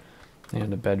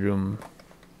 and a bedroom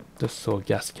just so a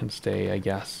guest can stay, I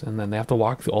guess. And then they have to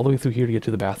walk all the way through here to get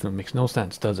to the bathroom. Makes no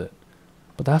sense, does it?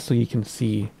 But that's so you can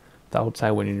see the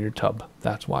outside when you're in your tub.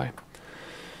 That's why.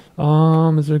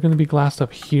 Is there going to be glass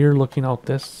up here looking out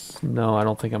this? No, I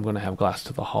don't think I'm going to have glass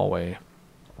to the hallway.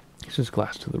 It's just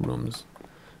glass to the rooms.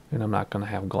 And I'm not going to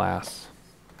have glass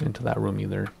into that room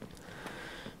either.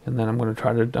 And then I'm going to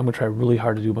try really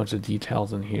hard to do a bunch of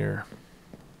details in here.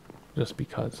 Just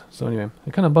because. So anyway,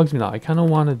 it kind of bugs me now. I kind of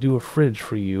want to do a fridge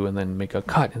for you and then make a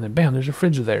cut. And then bam, there's a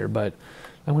fridge there. But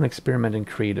I want to experiment and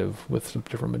creative with some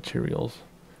different materials.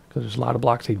 Because there's a lot of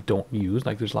blocks I don't use.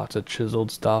 Like there's lots of chiseled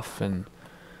stuff and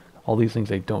all these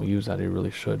things I don't use that I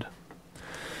really should.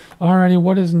 Alrighty,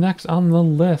 what is next on the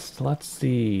list? Let's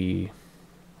see.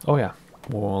 Oh yeah.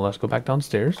 Well, let's go back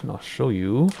downstairs and I'll show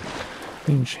you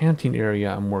the enchanting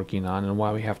area I'm working on and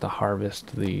why we have to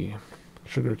harvest the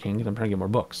sugar cane because I'm trying to get more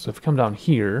books. So if you come down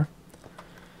here,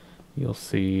 you'll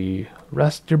see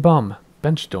rest your bum.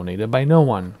 Bench donated by no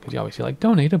one. Because you always see like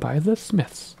donated by the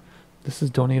Smiths. This is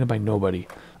donated by nobody.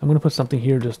 I'm going to put something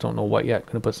here, just don't know what yet.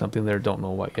 Going to put something there, don't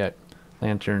know what yet.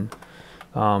 Lantern.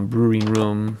 Brewing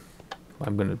room.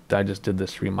 I just did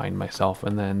this to remind myself.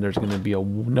 And then there's going to be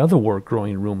another work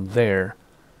growing room there.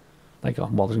 Like, well,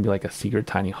 there's going to be like a secret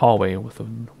tiny hallway with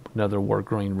another work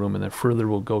growing room. And then further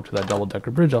we'll go to that double-decker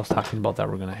bridge I was talking about that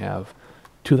we're going to have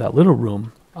to that little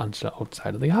room on the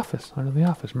outside of the office. Under the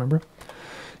office, remember?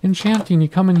 Enchanting, you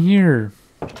come in here.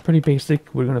 Pretty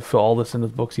basic. We're going to fill all this in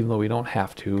with books even though we don't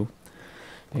have to.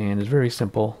 And it's very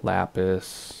simple.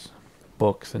 Lapis,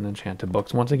 books, and enchanted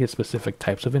books. Once I get specific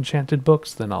types of enchanted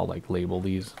books, then I'll like label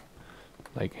these.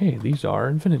 Like, hey, these are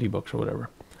infinity books or whatever.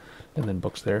 And then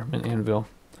books there. An anvil.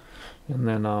 And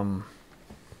then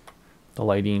the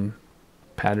lighting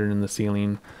pattern in the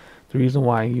ceiling. The reason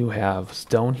why you have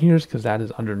stone here is because that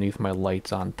is underneath my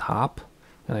lights on top.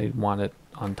 and I want it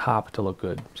on top to look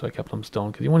good. So I kept them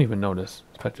stone because you won't even notice,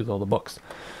 especially with all the books.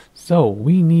 So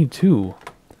we need to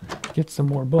get some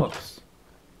more books.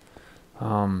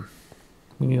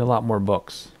 We need a lot more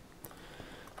books.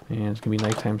 And it's going to be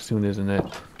nighttime soon, isn't it?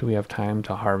 Do we have time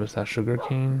to harvest that sugar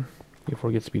cane before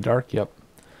it gets to be dark? Yep.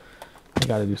 I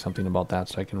got to do something about that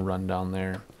so I can run down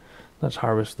there. Let's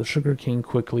harvest the sugar cane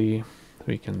quickly so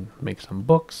we can make some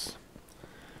books.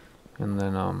 And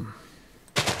then I'm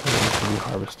going to be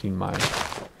harvesting my,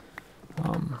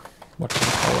 what can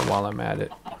I call it while I'm at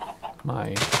it?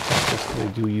 My cactus. I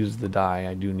do use the dye.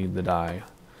 I do need the dye.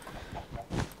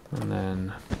 And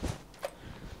then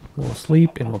we'll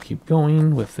sleep and we'll keep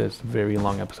going with this very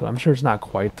long episode. I'm sure it's not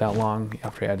quite that long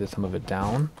after I added some of it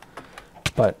down.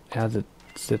 But as it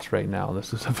sits right now,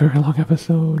 this is a very long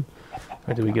episode.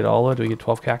 Alright, did we get all of it? Did we get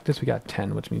 12 cactus? We got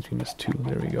 10, which means we missed 2.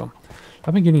 There we go.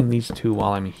 I've been getting these 2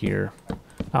 while I'm here.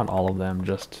 Not all of them,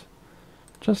 just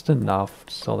enough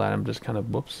so that I'm just kind of,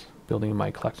 whoops, building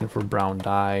my collection for brown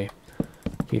dye.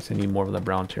 In case I need more of the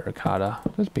brown terracotta.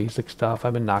 Just basic stuff.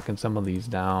 I've been knocking some of these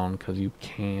down because you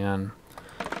can,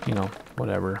 you know,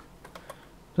 whatever.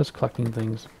 Just collecting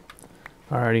things.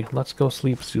 Alrighty, let's go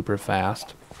sleep super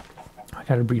fast. I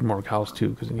gotta breed more cows too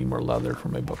because I need more leather for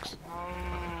my books.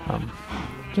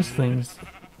 Just things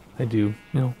I do,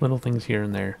 you know, little things here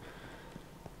and there.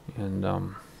 And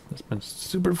it's been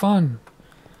super fun.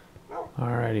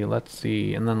 Alrighty, let's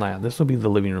see. And then this will be the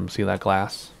living room. See that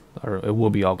glass? Or it will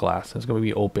be all glass. It's going to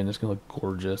be open. It's going to look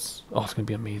gorgeous. Oh, it's going to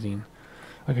be amazing.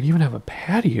 I could even have a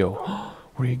patio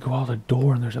where you go out the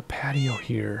door and there's a patio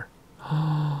here.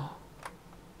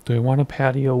 Do I want a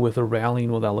patio with a railing?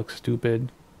 Will that look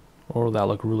stupid? Or will that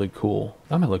look really cool?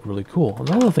 That might look really cool.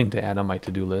 Another thing to add on my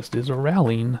to-do list is a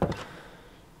railing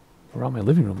around my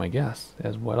living room, I guess.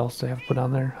 As what else do I have to put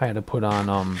on there? I had to put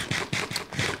on,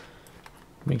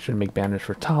 make sure to make banners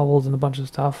for towels and a bunch of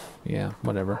stuff. Yeah,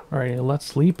 whatever. Alright, let's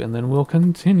sleep and then we'll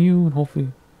continue and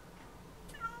hopefully...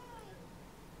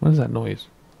 What is that noise?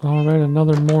 Alright,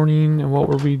 another morning, and what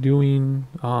were we doing?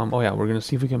 Oh yeah, we're gonna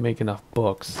see if we can make enough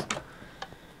books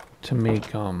to make,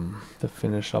 to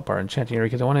finish up our enchanting area,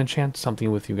 because I want to enchant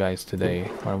something with you guys today,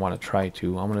 or I want to try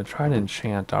to. I'm going to try to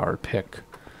enchant our pick.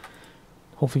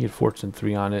 Hopefully get Fortune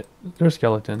 3 on it. There's a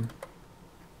skeleton.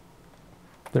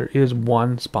 There is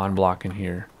one spawn block in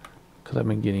here, because I've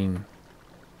been getting...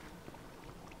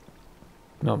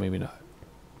 No, maybe not.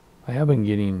 I have been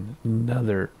getting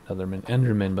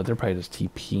Enderman, but they're probably just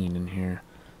TPing in here.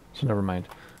 So never mind.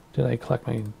 Did I collect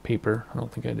my paper? I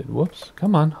don't think I did. Whoops.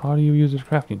 Come on. How do you use this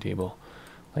crafting table?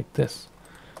 Like this.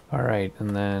 Alright,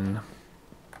 and then...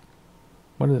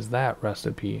 What is that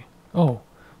recipe? Oh,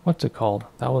 what's it called?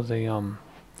 That was a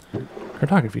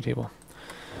cartography table.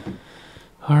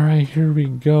 Alright, here we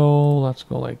go. Let's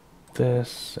go like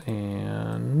this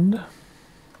and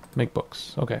make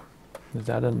books. Okay. Is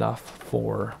that enough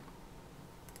for...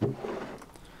 Is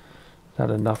that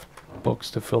enough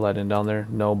books to fill that in down there?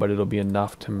 No, but it'll be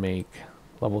enough to make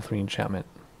level 3 enchantment.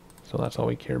 So that's all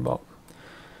we care about.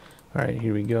 Alright,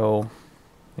 here we go.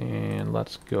 And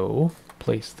let's go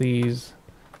place these.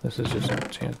 This is just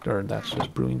enchant, or that's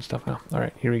just brewing stuff now.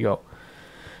 Alright, here we go.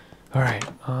 Alright,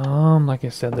 like I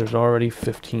said, there's already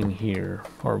 15 here,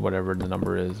 or whatever the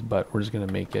number is, but we're just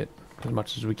gonna make it as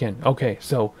much as we can. Okay,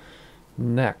 so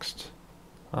next,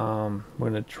 we're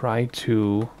gonna try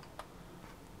to...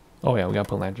 Oh yeah, we gotta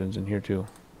put lanterns in here too.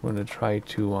 We're gonna try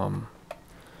to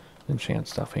enchant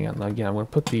stuff. Hang on. Again, I'm gonna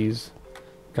put these...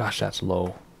 Gosh, that's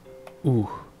low. Ooh.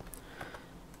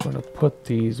 I'm gonna put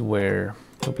these where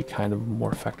it'll be kind of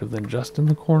more effective than just in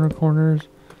the corners.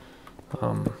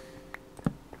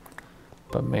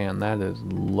 But man, that is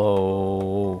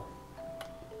low.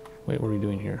 Wait, what are we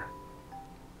doing here?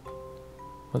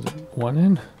 Was it one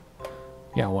in?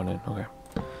 Yeah, one in. Okay.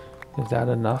 Is that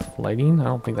enough lighting? I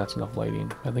don't think that's enough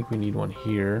lighting. I think we need one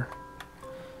here.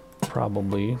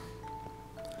 Probably.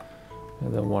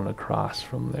 And then one across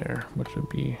from there, which would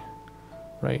be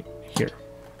right here.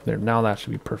 There. Now that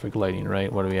should be perfect lighting, right?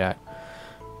 What are we at?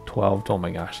 12. Oh my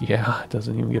gosh. Yeah, it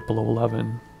doesn't even get below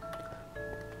 11.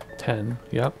 10.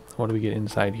 Yep. What do we get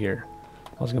inside here?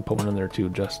 I was going to put one in there too,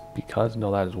 just because. No,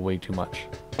 that is way too much.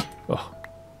 Oh.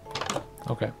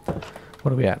 Okay.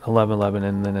 What are we at? 11, 11.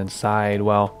 And then inside,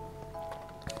 well...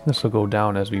 This will go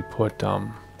down as we put, there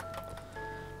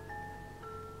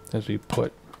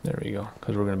we go,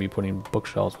 because we're going to be putting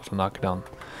bookshelves, which will knock it down.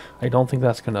 I don't think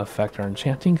that's going to affect our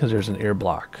enchanting, because there's an air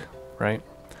block, right?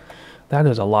 That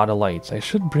is a lot of lights. I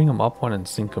should bring them up one and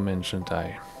sink them in, shouldn't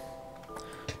I?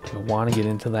 Do I want to get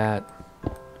into that?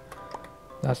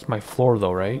 That's my floor,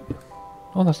 though, right?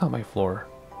 Oh, that's not my floor.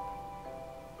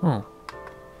 Oh.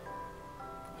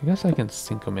 I guess I can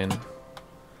sink them in.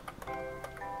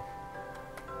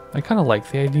 I kind of like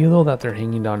the idea though that they're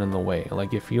hanging down in the way.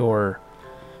 Like if you're,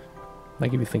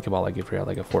 like if you think about like if you're at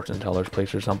like a fortune teller's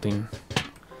place or something,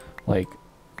 like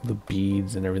the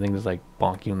beads and everything is like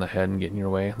bonking you in the head and getting in your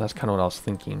way. That's kind of what I was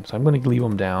thinking. So I'm going to leave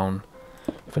them down.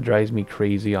 If it drives me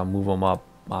crazy, I'll move them up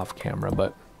off camera,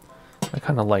 but I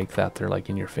kind of like that they're like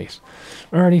in your face.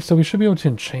 Alrighty, so we should be able to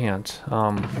enchant.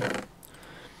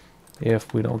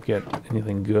 If we don't get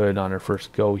anything good on our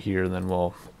first go here, then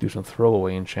we'll do some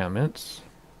throwaway enchantments.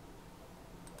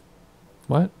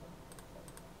 What?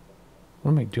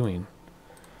 What am I doing?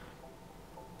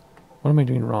 What am I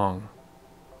doing wrong?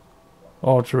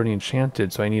 Oh, it's already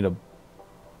enchanted, so I need a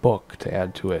book to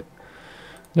add to it.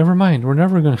 Never mind. We're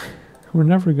never gonna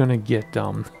get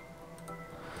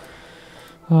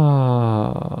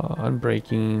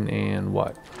unbreaking and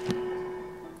what?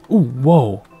 Ooh,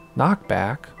 whoa,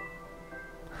 knockback.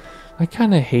 I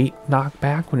kind of hate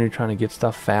knockback when you're trying to get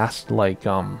stuff fast, like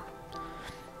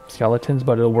skeletons,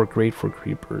 but it'll work great for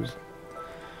creepers.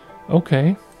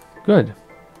 Okay, good.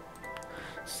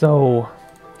 So,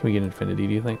 can we get infinity,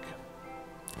 do you think?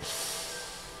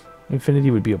 Infinity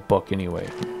would be a book anyway.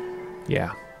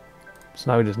 Yeah.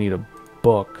 So now we just need a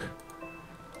book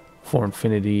for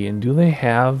infinity. And do they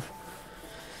have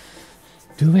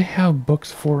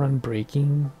books for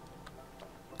unbreaking?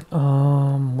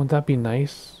 Would that be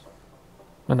nice?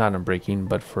 Well, not unbreaking,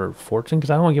 but for fortune,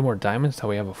 because I don't want to get more diamonds till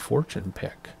we have a fortune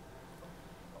pick.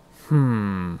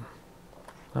 I'm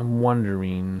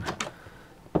wondering.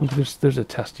 There's a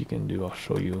test you can do. I'll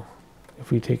show you.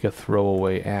 If we take a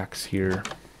throwaway axe here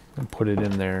and put it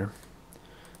in there.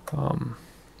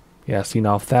 Yeah, see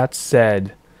now if that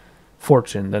said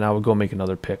fortune, then I would go make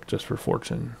another pick just for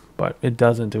fortune. But it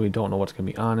doesn't, and we don't know what's going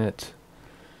to be on it.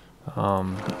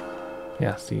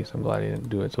 Yeah, see, so I'm glad I didn't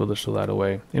do it. So we'll just throw that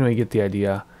away. Anyway, you get the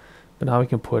idea. But now we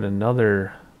can put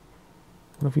another...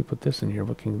 What if we put this in here?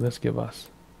 What can this give us?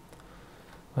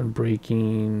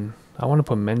 Unbreaking... I want to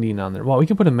put mending on there. Well, we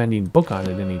can put a mending book on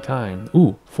it any time.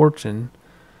 Ooh, fortune.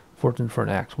 Fortune for an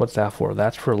axe. What's that for?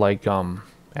 That's for like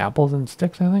apples and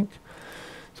sticks, I think.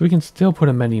 So we can still put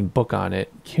a mending book on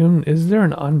it. Is there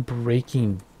an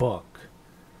unbreaking book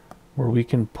where we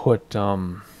can put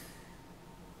not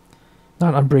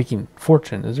unbreaking,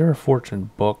 fortune? Is there a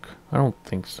fortune book? I don't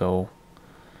think so.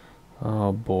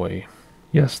 Oh boy.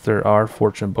 Yes, there are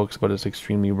fortune books, but it's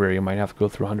extremely rare. You might have to go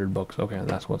through 100 books. Okay,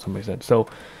 that's what somebody said. So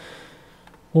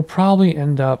we'll probably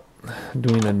end up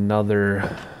doing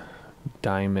another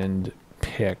diamond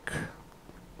pick.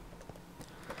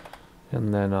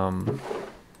 And then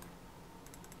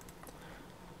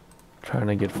trying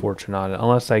to get fortune on it.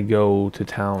 Unless I go to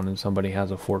town and somebody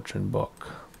has a fortune book.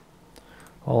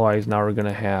 Otherwise, now we're going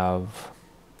to have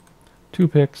 2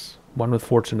 picks. One with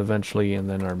fortune eventually, and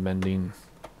then our mending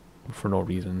for no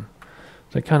reason.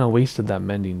 So I kind of wasted that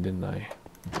mending, didn't I?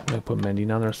 I put mending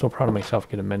on there. I'm so proud of myself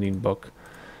get a mending book.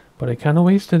 But I kind of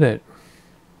wasted it.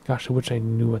 Gosh, I wish I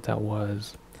knew what that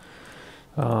was.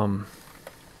 Oh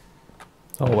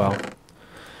well.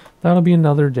 That'll be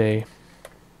another day.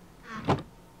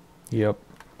 Yep.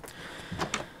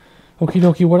 Okie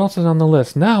dokie, what else is on the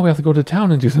list? Now we have to go to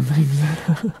town and do some things.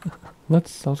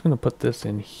 I was going to put this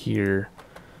in here.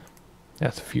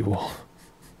 That's fuel.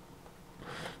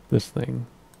 This thing.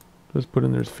 Just put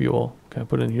in there's fuel. Can I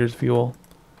put in here's fuel?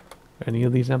 Any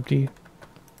of these empty?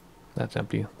 That's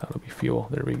empty. That'll be fuel.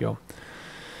 There we go.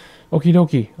 Okie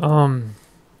dokie.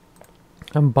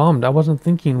 I'm bummed. I wasn't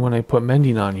thinking when I put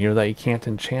mending on here that you can't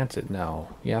enchant it now.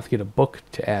 You have to get a book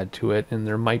to add to it, and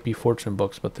there might be fortune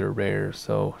books, but they're rare.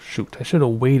 So shoot, I should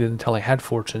have waited until I had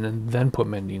fortune and then put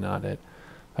mending on it.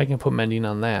 I can put mending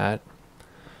on that.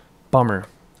 Bummer.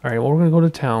 All right, well, we're gonna go to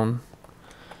town.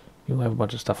 You'll have a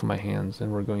bunch of stuff in my hands,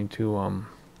 and we're going to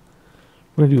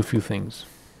do a few things.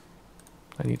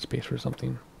 I need space for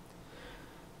something.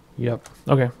 Yep.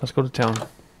 Okay, let's go to town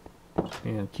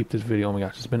and keep this video. Oh my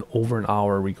gosh, it's been over an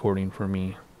hour recording for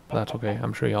me, but that's okay.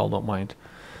 I'm sure y'all don't mind.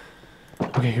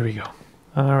 Okay, here we go.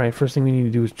 All right, first thing we need to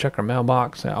do is check our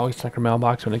mailbox. I always check our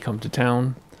mailbox when I come to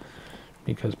town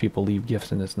because people leave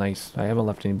gifts, and it's nice. I haven't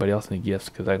left anybody else any gifts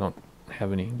because I don't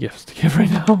have any gifts to give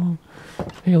right now.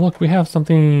 Hey, look, we have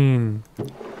something.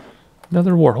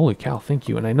 Another war. Holy cow, thank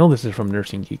you. And I know this is from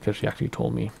Nursing Geek because she actually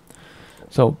told me.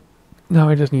 So now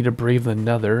I just need to brave the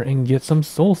nether and get some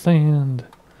soul sand.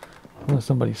 Unless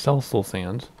somebody sells soul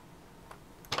sand.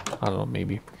 I don't know,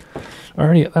 maybe.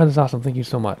 Alrighty, that is awesome. Thank you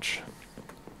so much.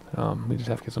 We just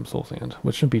have to get some soul sand,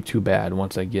 which shouldn't be too bad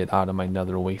once I get out of my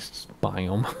nether wastes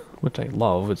biome, which I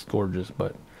love. It's gorgeous,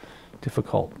 but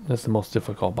difficult. That's the most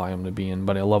difficult biome to be in,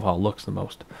 but I love how it looks the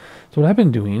most. So what I've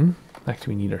been doing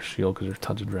Actually, we need our shield because there's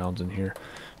tons of drowns in here.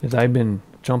 Is I've been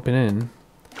jumping in,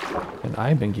 and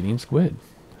I've been getting squid.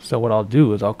 So what I'll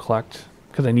do is I'll collect,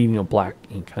 because I need, you know, black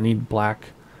ink. I need black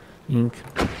ink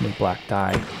and black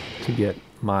dye to get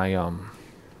my,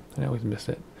 I always miss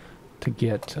it, to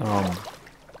get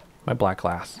my black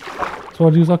glass. So what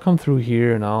I'll do is I'll come through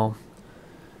here and I'll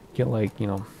get, like, you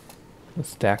know, a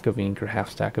stack of ink or half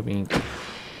stack of ink.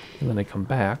 And then I come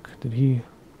back. Did he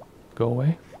go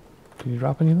away? Did he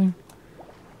drop anything?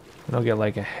 And I'll get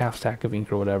like a half stack of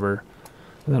ink or whatever.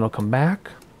 And then I'll come back.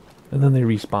 And then they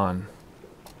respawn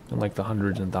in like the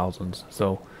hundreds and thousands.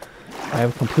 So I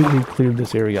have completely cleared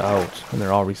this area out. And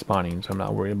they're all respawning. So I'm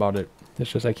not worried about it.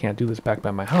 It's just I can't do this back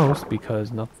by my house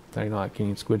because I'm not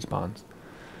getting squid spawns.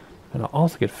 And I'll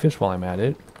also get fish while I'm at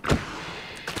it.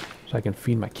 So I can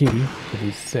feed my kitty because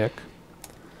he's sick.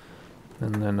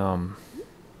 And then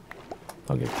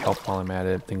I'll get kelp while I'm at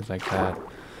it, things like that.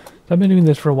 So I've been doing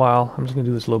this for a while. I'm just going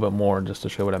to do this a little bit more just to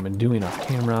show what I've been doing off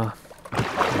camera.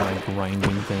 Like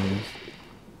grinding things.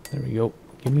 There we go.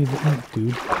 Give me the ink,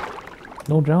 dude.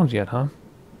 No drowns yet, huh?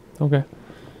 Okay.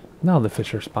 Now the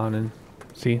fish are spawning.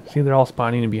 See, they're all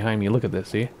spawning in behind me. Look at this,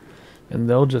 see? And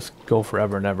they'll just go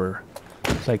forever and ever.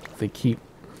 It's like they keep...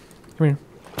 Come here.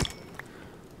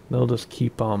 They'll just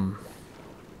keep on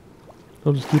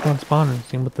spawning.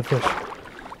 Same with the fish.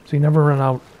 So you never run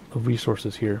out of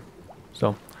resources here.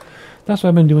 So that's what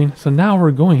I've been doing. So now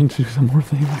we're going to do some more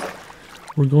things.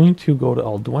 We're going to go to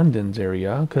Alduenden's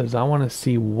area because I want to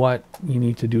see what you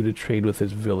need to do to trade with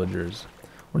his villagers.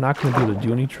 We're not going to be able to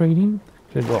do any trading.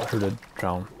 Should I go out here to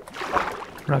drown?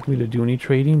 We're not going to be able to do any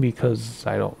trading because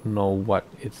I don't know what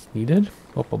it's needed.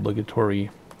 Oh, obligatory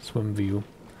swim view.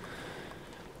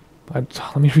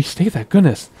 Let me restate that.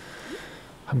 Goodness.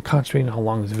 I'm concentrating on how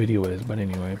long this video is, but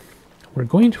anyway. We're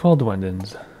going to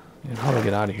Alduenden's. And how do I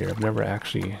get out of here? I've never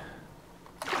actually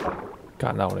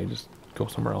gotten out. I just go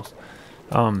somewhere else.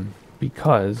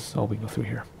 Because... Oh, we can go through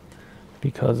here.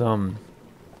 Because,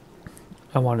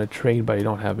 I want to trade, but I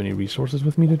don't have any resources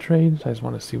with me to trade. So I just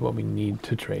want to see what we need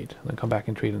to trade. And then come back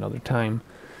and trade another time.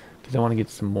 Because I want to get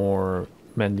some more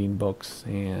mending books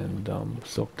and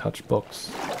silk touch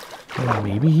books. And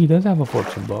maybe he does have a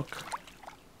fortune book.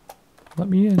 Let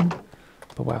me in.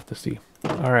 But we'll have to see.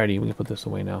 Alrighty, we can put this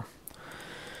away now.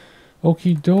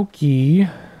 Okie dokie.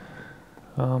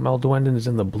 Alduenden is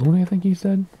in the balloon, I think he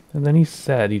said. And then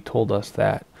he told us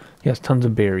that he has tons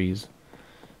of berries.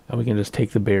 And we can just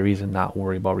take the berries and not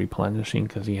worry about replenishing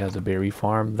because he has a berry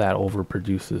farm that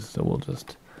overproduces. So we'll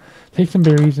just take some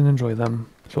berries and enjoy them.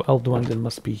 So Alduenden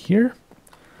must be here.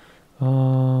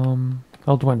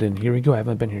 Alduenden, here we go. I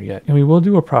haven't been here yet. And we will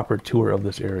do a proper tour of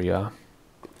this area.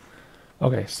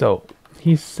 Okay, so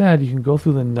he said you can go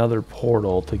through the nether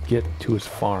portal to get to his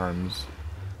farms.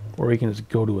 Or you can just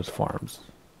go to his farms.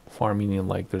 Farm meaning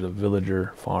like there's a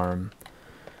villager farm.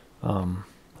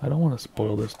 I don't want to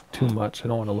spoil this too much. I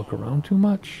don't want to look around too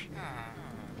much.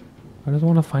 I just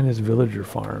want to find his villager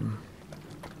farm.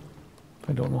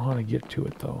 I don't know how to get to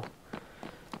it though.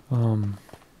 I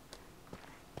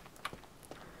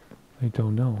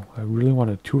don't know. I really want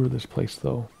to tour this place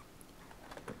though.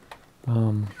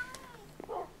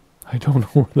 I don't know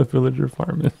where the villager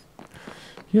farm is.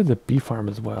 He has a bee farm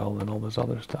as well and all this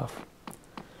other stuff.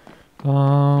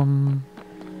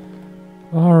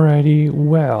 Alrighty,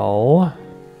 well,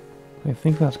 I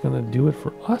think that's going to do it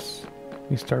for us.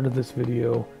 We started this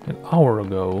video an hour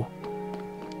ago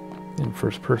in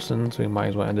first person, so we might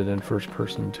as well end it in first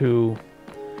person too.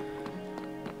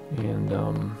 And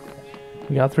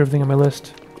we got through everything on my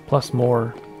list, plus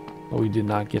more, but we did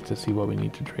not get to see what we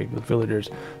need to trade with villagers.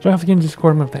 So I have to get in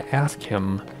Discord. I'm going to have to ask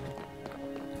him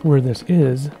where this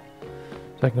is, so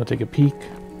I can go take a peek.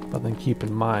 But then keep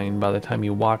in mind, by the time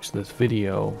you watch this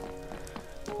video,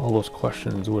 all those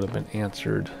questions would have been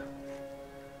answered.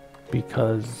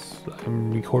 Because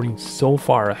I'm recording so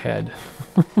far ahead.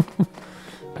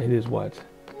 It is what?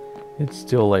 It's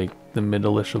still like the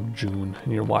middle-ish of June,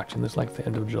 and you're watching this like the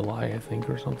end of July, I think,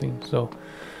 or something. So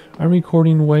I'm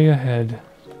recording way ahead,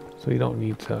 so you don't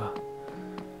need to...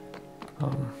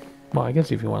 well, I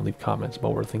guess if you want to leave comments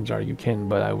about where things are, you can,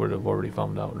 but I would have already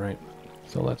found out, right?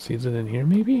 So let's see, is it in here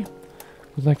maybe?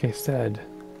 Because like I said,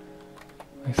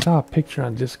 I saw a picture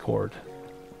on Discord.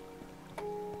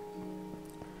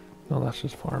 No, that's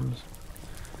just farms.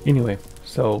 Anyway,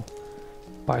 so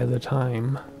by the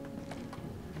time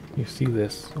you see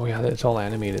this, oh yeah, it's all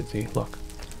animated, see, look.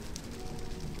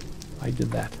 I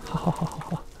did that.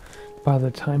 By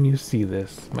the time you see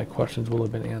this, my questions will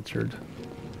have been answered.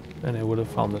 And I would have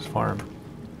found this farm.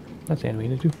 That's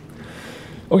animated too.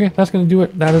 Okay, that's going to do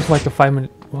it. That is like a 5-minute...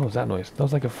 What was that noise? That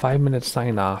was like a 5-minute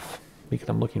sign off because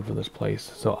I'm looking for this place.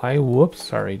 So whoops,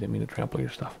 sorry, didn't mean to trample your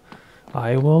stuff.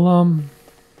 I will,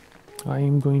 I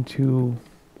am going to,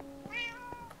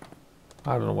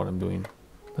 I don't know what I'm doing.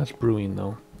 That's brewing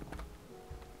though.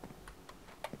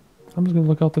 I'm just going to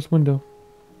look out this window,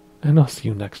 and I'll see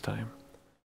you next time.